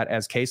look at that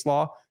as case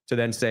law to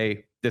then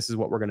say, this is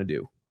what we're going to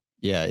do.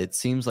 Yeah, it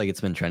seems like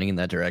it's been trending in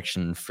that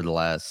direction for the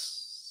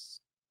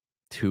last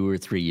 2 or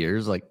 3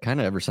 years, like kind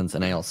of ever since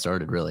NIL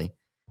started, really.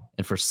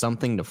 And for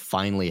something to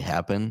finally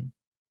happen,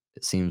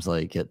 it seems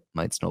like it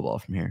might snowball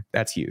from here.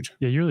 That's huge.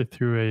 Yeah, you really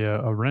threw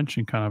a wrench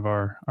in kind of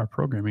our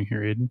programming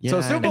here, Aiden. Yeah,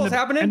 so Super Bowl's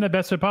happening? In the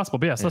best way possible.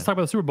 But yes, let's talk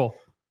about the Super Bowl.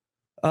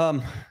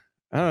 I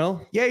don't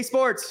know. Yay,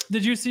 sports.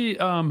 Did you see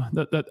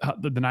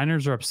the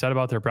Niners are upset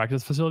about their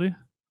practice facility?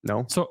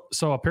 No.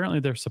 So apparently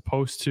they're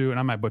supposed to, and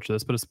I might butcher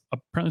this, but it's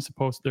apparently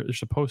they're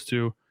supposed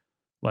to,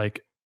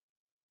 like,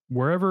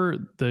 wherever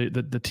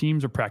the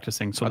teams are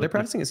practicing. So are they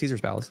practicing at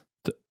Caesar's Palace?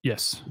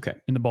 Yes. Okay.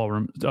 In the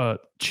ballroom.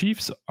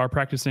 Chiefs are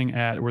practicing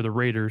at where the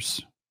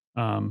Raiders,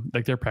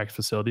 like their practice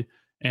facility,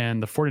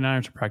 and the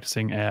 49ers are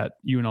practicing at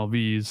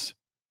UNLV's.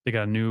 They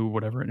got a new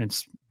whatever, and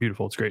it's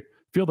beautiful. It's great.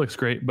 Field looks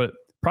great, but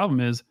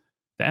problem is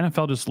the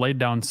NFL just laid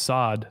down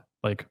sod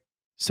like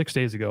 6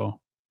 days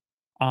ago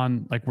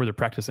on like where they're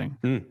practicing.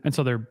 And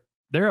so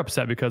they're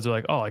upset because they're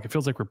like, oh, like it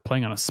feels like we're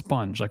playing on a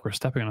sponge, like we're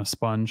stepping on a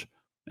sponge,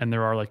 and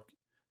there are like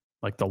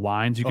the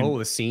lines you can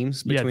the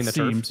seams between the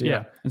seams, turf.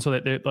 yeah. And so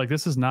they like,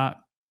 this is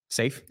not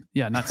safe.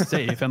 Yeah, not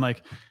safe. And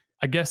like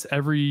I guess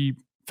every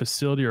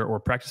facility or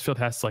practice field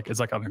has like,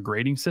 it's like on a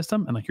grading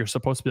system, and like you're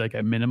supposed to be like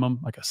at minimum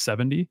like a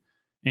 70.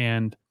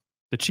 And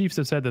the Chiefs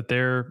have said that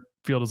their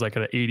field is like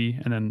at an 80,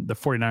 and then the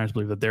 49ers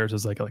believe that theirs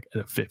is like at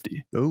a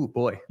 50. Oh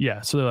boy.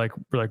 Yeah. So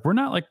we're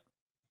not like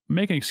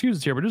making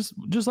excuses here, but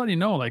just letting you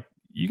know, like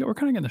we're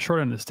kind of getting the short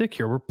end of the stick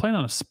here. We're playing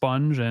on a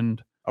sponge,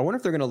 and I wonder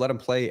if they're going to let them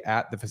play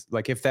at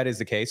like if that is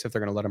the case, if they're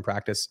going to let them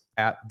practice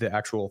at the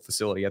actual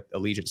facility at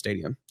Allegiant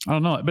Stadium. I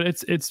don't know, but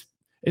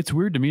it's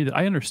weird to me that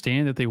I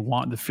understand that they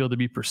want the field to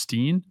be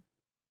pristine,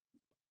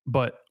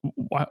 but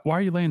why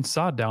are you laying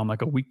sod down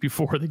like a week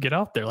before they get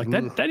out there? Like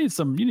that needs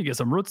you need to get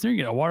some roots there.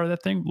 You got to water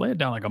that thing, lay it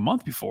down like a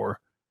month before.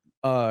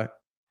 And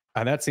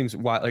that seems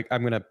why. Like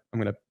I'm gonna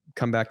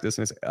come back to this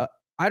and say,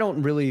 I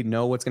don't really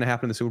know what's going to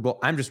happen in the Super Bowl.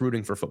 I'm just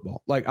rooting for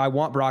football. Like I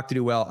want Brock to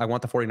do well. I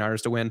want the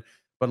 49ers to win.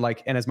 But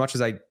like, and as much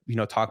as I,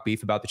 talk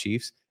beef about the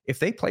Chiefs, if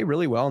they play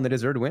really well and they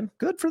deserve to win,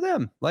 good for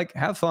them. Like,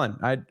 have fun.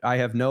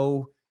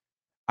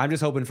 I'm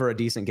just hoping for a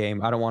decent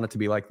game. I don't want it to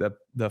be like the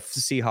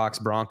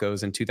Seahawks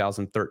Broncos in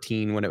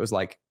 2013 when it was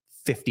like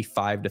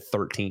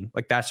 55-13.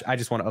 Like I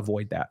just want to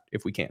avoid that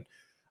if we can.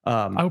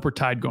 I hope we're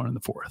tied going in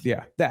the fourth.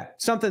 Yeah,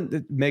 something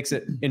that makes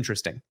it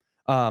interesting.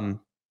 And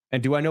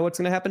do I know what's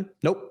going to happen?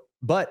 Nope.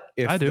 But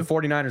if the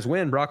 49ers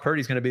win, Brock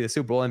Purdy's going to be the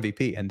Super Bowl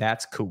MVP, and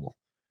that's cool.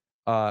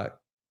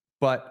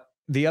 But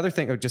the other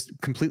thing, just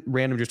complete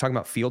random, just talking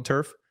about field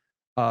turf.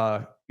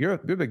 You're a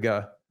big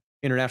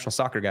international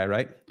soccer guy,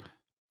 right?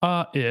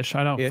 Ish.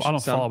 I don't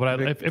follow,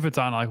 but if it's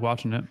on, I like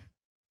watching it.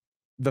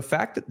 The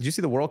fact that, did you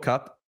see the World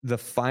Cup? The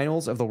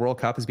finals of the World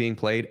Cup is being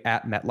played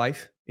at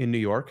MetLife in New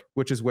York,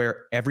 which is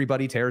where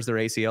everybody tears their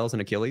ACLs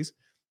and Achilles.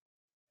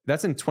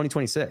 That's in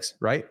 2026,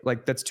 right?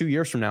 Like that's 2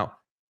 years from now.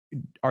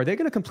 Are they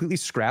going to completely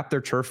scrap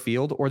their turf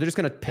field, or they're just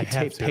going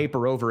to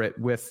paper over it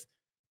with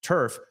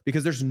turf?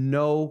 Because there's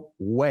no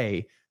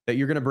way that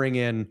you're going to bring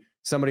in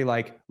somebody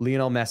like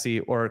Lionel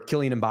Messi or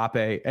Kylian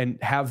Mbappe and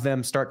have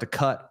them start to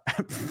cut.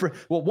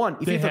 Well, one,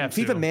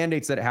 FIFA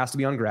mandates that it has to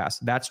be on grass.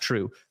 That's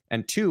true.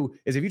 And two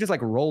is if you just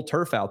like roll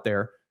turf out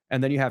there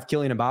and then you have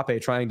Kylian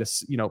Mbappe trying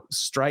to,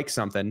 strike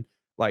something,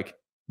 like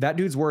that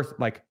dude's worth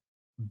like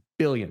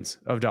billions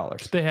of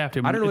dollars. They have to.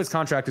 I don't know what his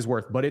contract is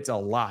worth, but it's a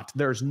lot.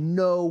 There's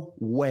no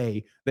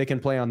way they can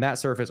play on that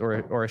surface or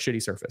a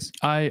shitty surface.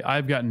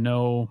 I've got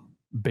no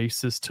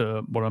basis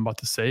to what I'm about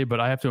to say,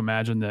 but I have to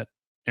imagine that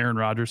Aaron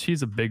Rodgers,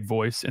 he's a big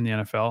voice in the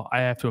NFL.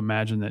 I have to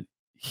imagine that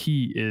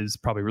he is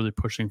probably really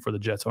pushing for the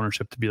Jets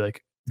ownership to be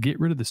like, get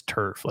rid of this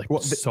turf. Like,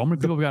 so many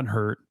people have gotten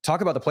hurt. Talk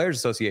about the Players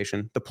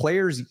Association. The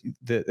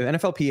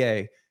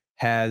NFLPA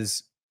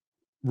has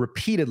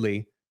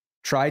repeatedly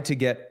tried to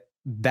get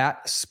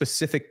that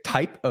specific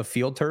type of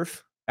field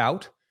turf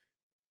out.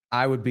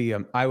 I would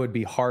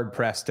be hard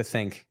pressed to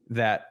think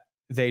that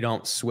they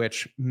don't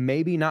switch,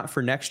 maybe not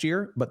for next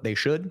year, but they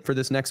should for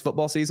this next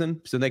football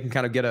season, so they can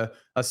kind of get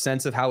a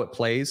sense of how it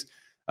plays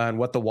and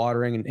what the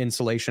watering and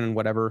insulation and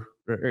whatever,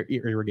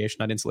 irrigation,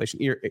 not insulation,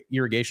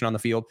 irrigation on the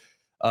field.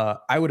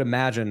 I would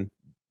imagine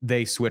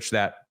they switch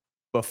that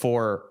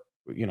before,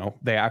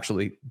 they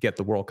actually get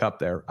the World Cup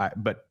there.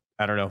 But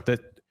I don't know,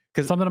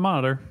 because something to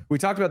monitor. We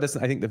talked about this,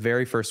 I think, the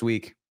very first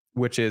week,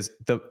 which is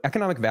the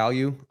economic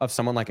value of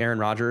someone like Aaron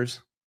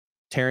Rodgers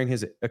tearing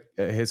his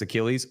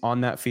Achilles on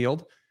that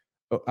field.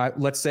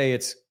 Let's say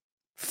it's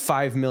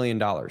 $5 million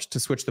to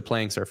switch the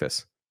playing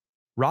surface.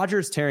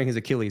 Rodgers tearing his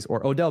Achilles,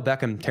 or Odell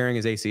Beckham tearing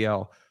his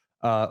ACL,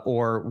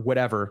 or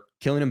whatever,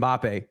 Kylian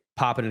Mbappe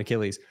popping an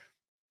Achilles.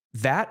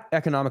 That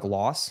economic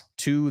loss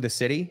to the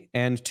city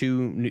and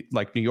to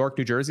like New York,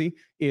 New Jersey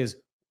is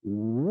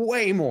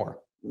way more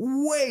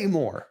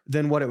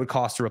than what it would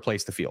cost to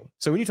replace the field.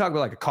 So when you talk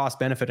about like a cost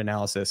benefit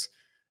analysis,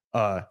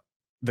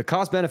 the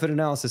cost benefit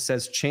analysis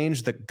says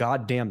change the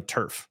goddamn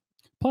turf.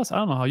 Plus, I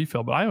don't know how you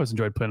feel, but I always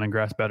enjoyed playing on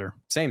grass better.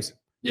 Sames.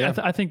 Yeah.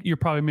 I think you're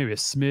probably maybe a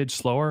smidge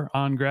slower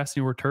on grass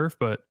than you were turf,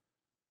 but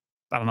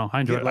I don't know.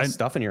 I enjoy it. Less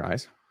stuff in your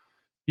eyes.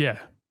 Yeah.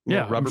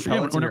 Yeah. Rubber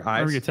pellets in your eyes.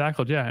 Whenever you get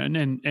tackled. Yeah.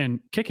 And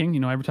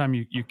kicking, every time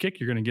you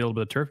kick, you're going to get a little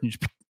bit of turf and you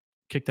just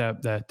kick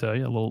that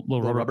little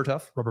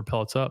rubber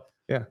pellets up.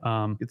 Yeah.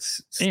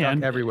 It's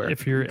stuck everywhere.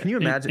 If you're can you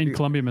imagine in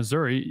Columbia,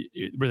 Missouri,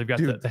 where they've got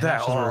the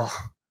hashes are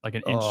like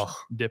an inch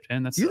dipped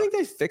in. Do you think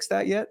they fixed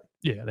that yet?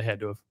 Yeah, they had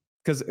to have.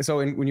 Because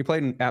when you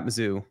played at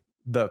Mizzou,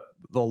 the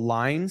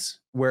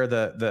lines where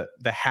the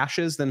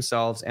hashes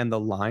themselves and the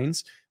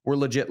lines were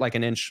legit like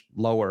an inch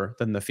lower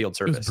than the field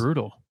surface. It was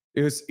brutal.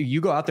 You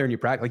go out there and you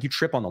practice, like you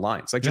trip on the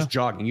lines, like just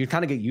jogging. You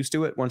kind of get used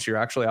to it once you're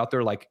actually out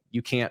there. Like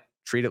you can't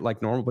treat it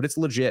like normal, but it's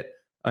legit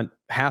a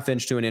half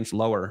inch to an inch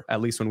lower.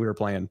 At least when we were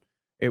playing,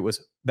 that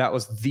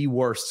was the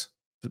worst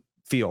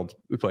field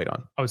we played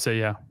on. I would say,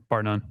 yeah,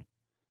 bar none.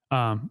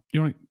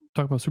 You want to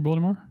talk about Super Bowl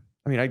anymore?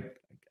 I mean,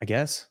 I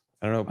guess.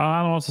 I don't know. I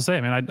don't know what else to say.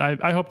 I mean,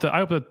 I hope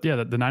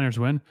that the Niners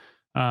win.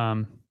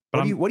 But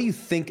what do you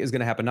think is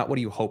going to happen? Not what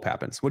do you hope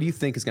happens. What do you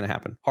think is going to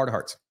happen? Heart of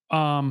hearts.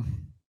 I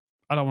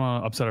don't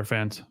want to upset our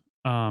fans.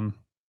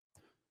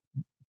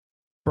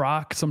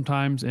 Brock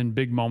sometimes in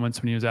big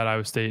moments when he was at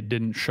Iowa State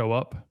didn't show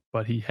up,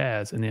 but he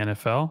has in the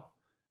NFL.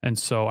 And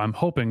so I'm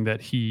hoping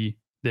that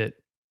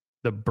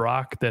the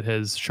Brock that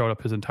has showed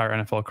up his entire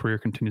NFL career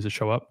continues to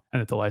show up and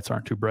that the lights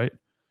aren't too bright.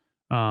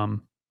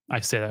 I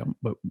say that,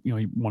 but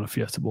he won a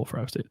Fiesta Bowl for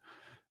Iowa State.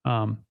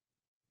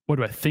 What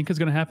do I think is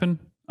going to happen?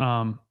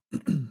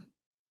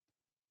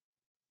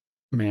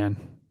 Man,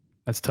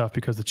 that's tough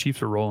because the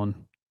Chiefs are rolling.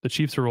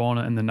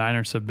 And the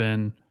Niners have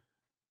been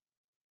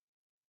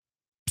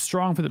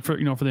strong for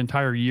the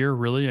entire year,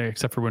 really,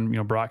 except for when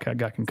Brock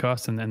got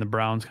concussed and the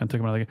Browns kind of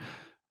took him out of the game.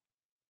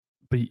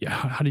 But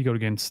how do you go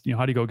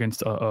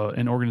against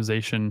an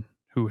organization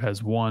who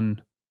has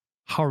won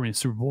however many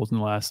Super Bowls in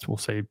the last, we'll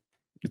say,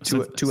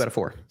 two out of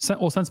four.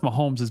 Well, since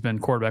Mahomes has been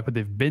quarterback, but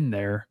they've been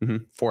there.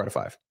 4 out of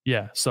 5.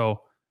 Yeah.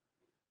 So,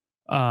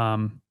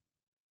 I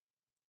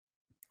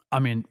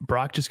mean,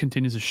 Brock just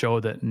continues to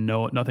show that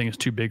nothing is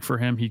too big for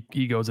him.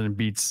 He goes in and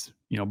beats,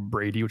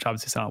 Brady, which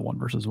obviously is not 1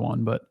 versus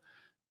 1, but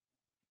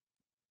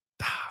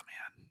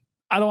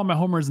I don't want my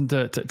homers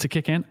to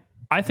kick in.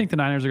 I think the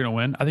Niners are going to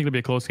win. I think it'll be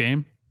a close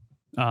game.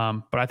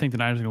 But I think the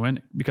Niners are going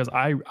to win because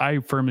I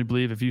firmly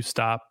believe if you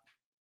stop,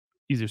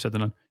 easier said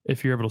than done,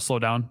 if you're able to slow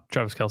down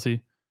Travis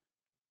Kelce,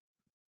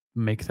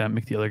 make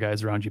the other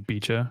guys around you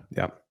beat you.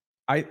 Yeah.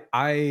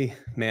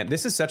 Man,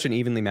 this is such an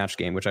evenly matched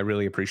game, which I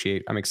really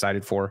appreciate. I'm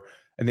excited for.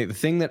 And the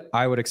thing that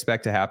I would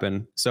expect to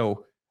happen.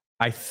 So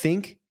I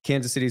think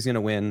Kansas City is going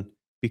to win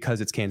because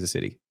it's Kansas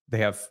City. They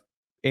have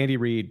Andy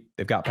Reid.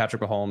 They've got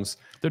Patrick Mahomes.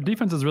 Their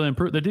defense is really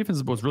improved. Their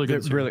defense was really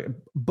good. Really,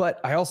 but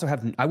I also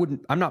have, I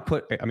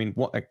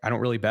don't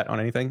really bet on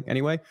anything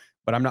anyway,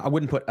 but I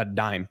wouldn't put a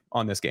dime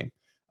on this game.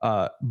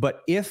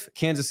 But if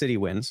Kansas City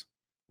wins,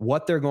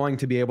 what they're going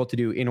to be able to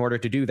do in order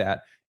to do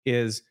that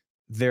is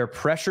their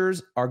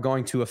pressures are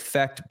going to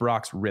affect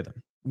Brock's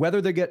rhythm.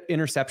 Whether they get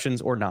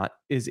interceptions or not,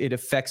 it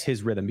affects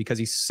his rhythm because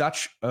he's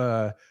such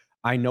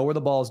I know where the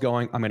ball is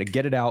going. I'm going to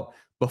get it out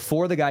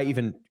before the guy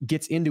even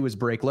gets into his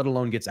break, let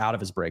alone gets out of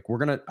his break.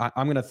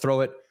 I'm going to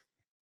throw it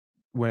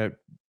when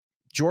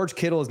George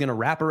Kittle is going to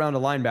wrap around a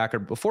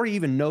linebacker before he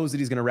even knows that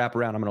he's going to wrap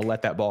around. I'm going to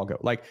let that ball go.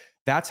 Like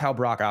that's how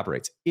Brock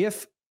operates.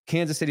 If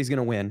Kansas City's going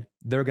to win,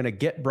 they're going to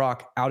get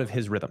Brock out of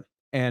his rhythm.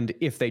 And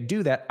if they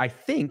do that, I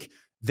think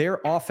their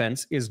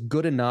offense is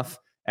good enough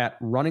at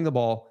running the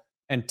ball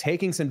and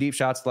taking some deep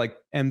shots like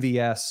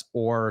MVS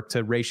or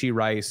to Rashee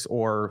Rice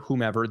or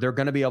whomever. They're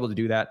going to be able to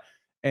do that.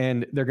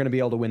 And they're going to be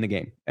able to win the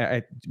game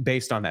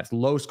based on that. It's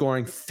low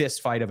scoring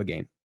fist fight of a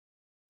game.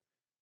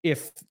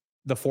 If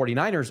the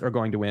 49ers are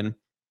going to win,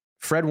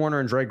 Fred Warner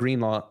and Dre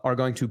Greenlaw are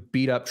going to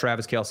beat up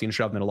Travis Kelce and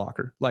shove him in a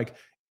locker. Like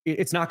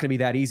it's not going to be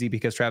that easy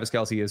because Travis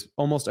Kelce is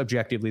almost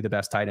objectively the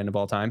best tight end of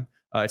all time.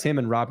 It's him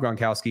and Rob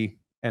Gronkowski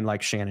and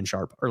like Shannon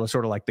Sharp are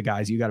sort of like the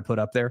guys you got to put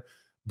up there.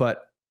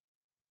 But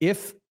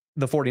if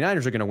the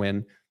 49ers are going to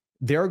win,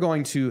 they're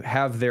going to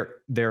have their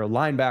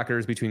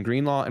linebackers between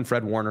Greenlaw and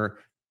Fred Warner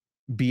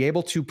be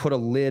able to put a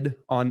lid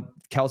on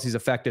Kelce's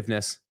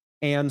effectiveness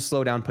and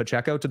slow down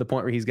Pacheco to the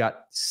point where he's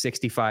got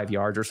 65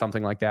 yards or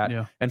something like that.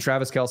 Yeah. And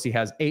Travis Kelce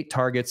has 8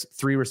 targets,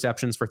 3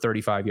 receptions for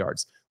 35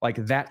 yards. Like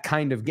that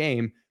kind of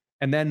game.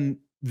 And then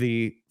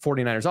the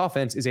 49ers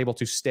offense is able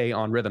to stay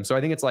on rhythm. So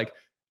I think it's like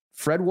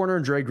Fred Warner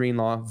and Dre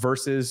Greenlaw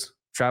versus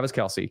Travis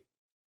Kelce,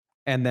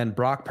 and then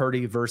Brock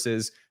Purdy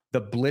versus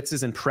the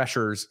blitzes and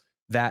pressures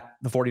that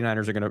the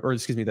 49ers are going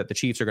to, that the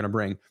Chiefs are going to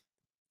bring.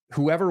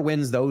 Whoever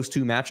wins those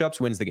 2 matchups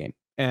wins the game.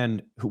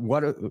 And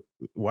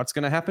what's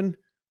going to happen?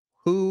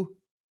 Who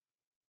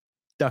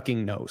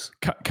ducking knows?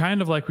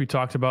 Kind of like we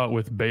talked about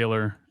with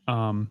Baylor,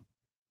 and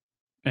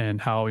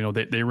how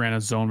they ran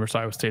a zone versus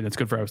Iowa State. And it's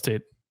good for Iowa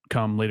State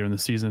come later in the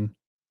season.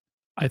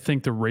 I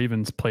think the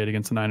Ravens played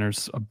against the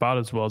Niners about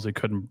as well as they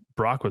could. And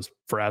Brock was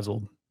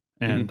frazzled.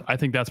 And I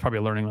think that's probably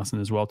a learning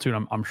lesson as well, too.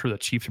 And I'm sure the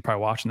Chiefs are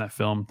probably watching that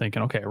film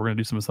thinking, okay, we're going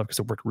to do some of the stuff because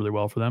it worked really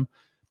well for them.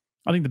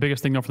 I think the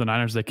biggest thing, though, for the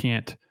Niners, they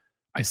can't,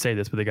 I say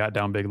this, but they got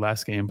down big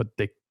last game, but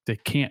they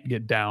can't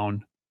get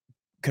down.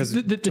 Because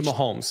to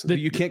Mahomes.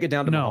 You can't get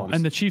down to Mahomes.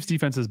 And the Chiefs'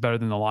 defense is better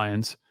than the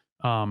Lions.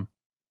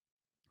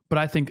 But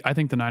I think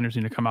the Niners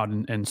need to come out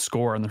and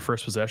score on their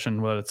first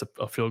possession, whether it's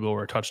a field goal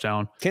or a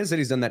touchdown. Kansas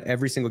City's done that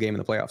every single game in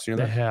the playoffs. You know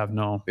that? They have,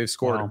 no. They've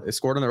scored. Wow. They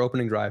scored on their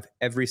opening drive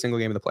every single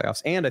game of the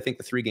playoffs. And I think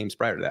the 3 games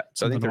prior to that.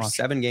 So I think there's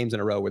 7 games in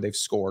a row where they've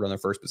scored on their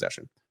first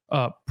possession.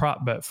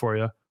 Prop bet for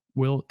you.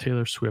 Will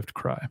Taylor Swift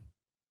cry?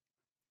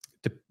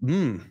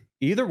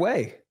 Either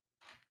way.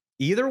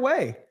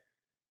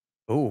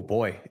 Oh,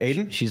 boy.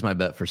 Aiden? She's my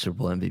bet for Super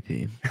Bowl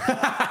MVP.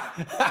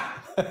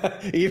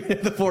 Even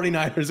if the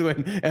 49ers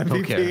win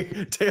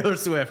MVP, Taylor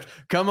Swift,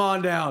 come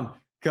on down.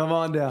 She'll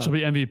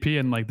be MVP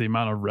in like the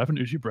amount of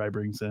revenue she probably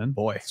brings in.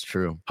 Boy, it's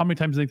true. How many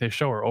times do you think they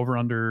show her? Over,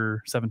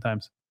 under 7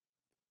 times?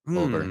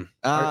 Over.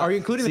 Are you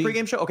including the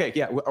pregame show? Okay,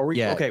 yeah. Are we?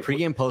 Yeah, okay.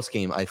 Pregame,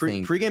 postgame. I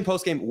think pregame,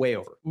 postgame, way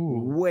over.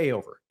 Ooh. Way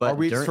over. But are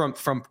we from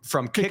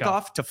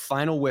kickoff to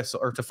final whistle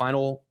or to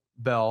final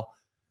bell?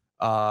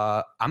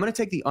 I'm going to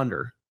take the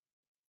under,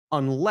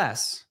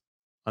 unless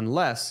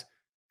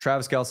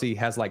Travis Kelce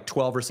has like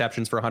 12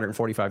 receptions for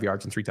 145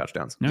 yards and 3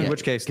 touchdowns. In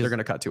which case they're going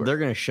to cut to her. They're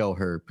going to show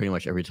her pretty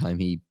much every time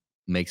he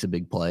makes a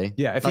big play.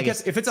 Yeah, if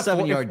it's a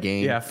 7-yard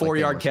game,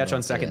 4-yard catch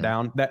on second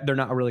down, that they're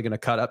not really going to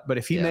cut up. But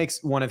if he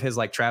makes one of his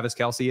like Travis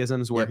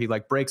Kelce-isms where he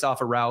like breaks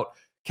off a route,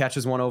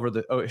 catches one over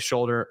the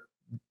shoulder,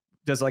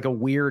 does like a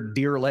weird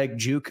deer leg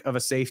juke of a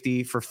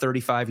safety for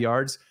 35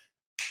 yards,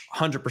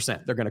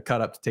 100% they're going to cut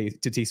up to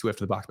T Swift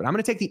to the box. But I'm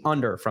going to take the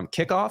under from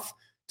kickoff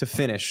to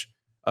finish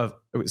of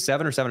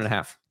 7 or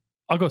 7.5.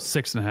 I'll go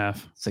 6.5.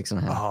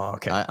 6.5. Oh,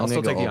 okay. I'm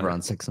going to go over on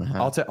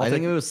 6.5. I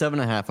think if it was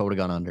 7.5, I would have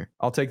gone under.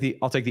 I'll take the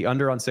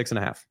under on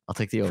 6.5. I'll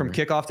take the over. From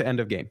kickoff to end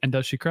of game. And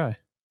does she cry?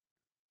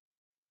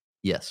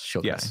 Yes,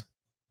 she'll cry.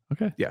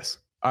 Okay. Yes.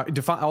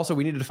 Also,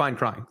 we need to define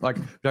crying. Like,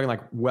 we're talking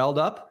like welled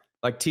up,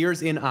 like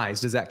tears in eyes.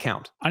 Does that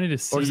count? I need to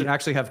see. Or does it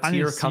actually have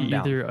tear come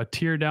down? Either a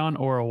tear down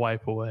or a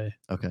wipe away.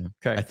 Okay.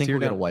 I think we're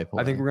going to wipe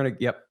away. I think we're going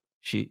to, yep.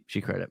 She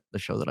cried at the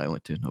show that I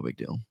went to. No big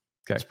deal.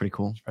 Okay. It's pretty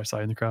cool. I saw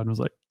you in the crowd and was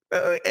like,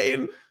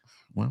 Aiden.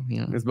 Well,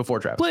 yeah. It was before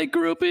Travis. Play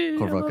groupie.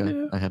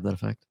 Korvoka. I have that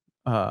effect.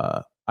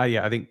 I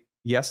think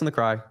yes in the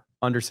cry,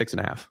 under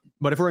 6.5.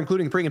 But if we're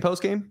including pre and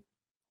post game,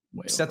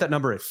 set over. that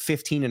number at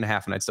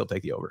 15.5 and I'd still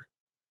take the over.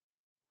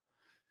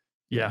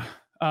 Yeah.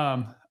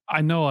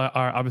 I know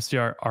obviously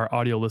our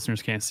audio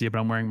listeners can't see it, but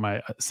I'm wearing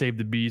my Save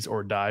the Bees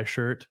or Die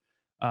shirt.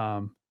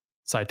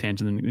 Side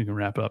tangent, and you can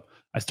wrap up.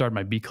 I started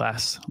my B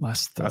class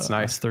last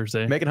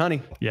Thursday. Making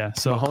honey. Yeah.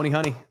 So Mahoney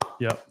honey.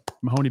 Yep.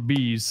 Mahoney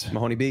Bees.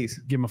 Mahoney Bees.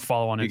 Give them a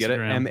follow on Instagram. You get it?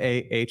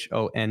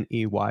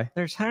 Mahoney.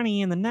 There's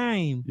honey in the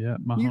name. Yeah.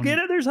 Mahoney. You get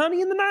it? There's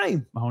honey in the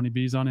name. Mahoney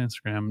Bees on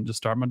Instagram. Just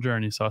start my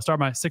journey. So I start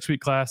my 6-week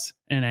class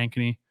in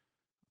Ankeny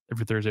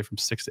every Thursday from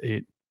 6 to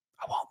 8.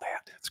 I want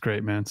that. It's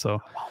great, man. So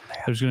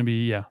there's going to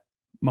be,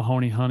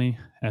 Mahoney honey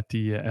at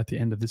the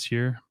end of this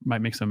year.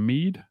 Might make some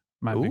mead.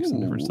 Might make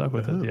some different stuff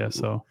with it. Yeah.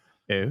 So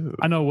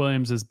I know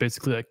Williams is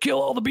basically like,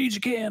 kill all the bees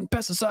you can,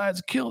 pesticides,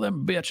 kill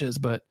them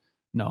bitches. But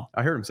no,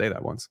 I heard him say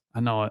that once. I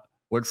know it.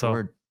 Word for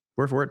word.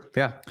 Word for word.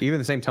 Yeah. Even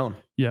the same tone.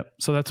 Yeah.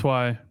 So that's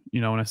why,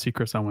 when I see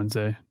Chris on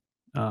Wednesday,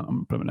 I'm going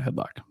to put him in a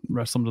headlock,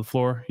 wrestle him to the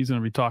floor. He's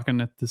going to be talking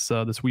at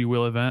this We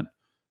Will event.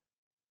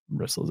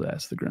 Wrestle his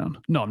ass to the ground.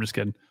 No, I'm just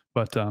kidding.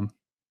 But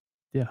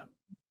yeah,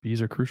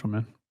 bees are crucial,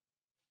 man.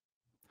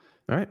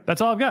 All right.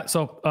 That's all I've got.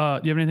 So do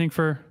you have anything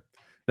for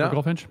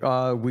Goldfinch?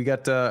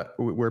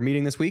 We're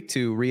meeting this week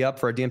to re-up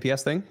for our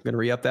DMPS thing. Going to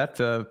re-up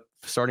that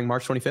starting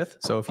March 25th.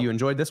 So if you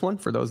enjoyed this one,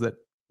 for those that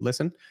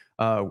listen,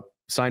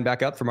 sign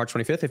back up for March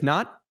 25th. If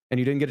not, and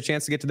you didn't get a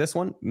chance to get to this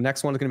one,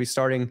 next one is going to be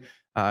starting,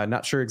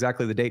 not sure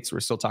exactly the dates. We're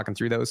still talking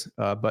through those.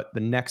 But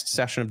the next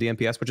session of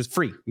DMPS, which is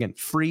free, again,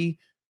 free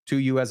to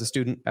you as a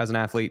student, as an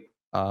athlete,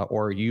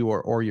 or you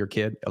or your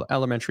kid,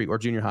 elementary or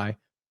junior high,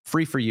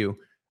 free for you,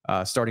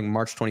 starting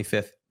March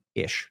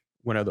 25th-ish,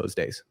 one of those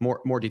days.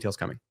 More details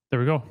coming. There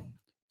we go.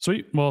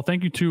 Sweet. Well,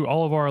 thank you to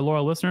all of our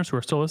loyal listeners who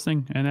are still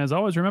listening. And as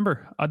always,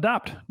 remember,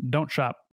 adopt, don't shop.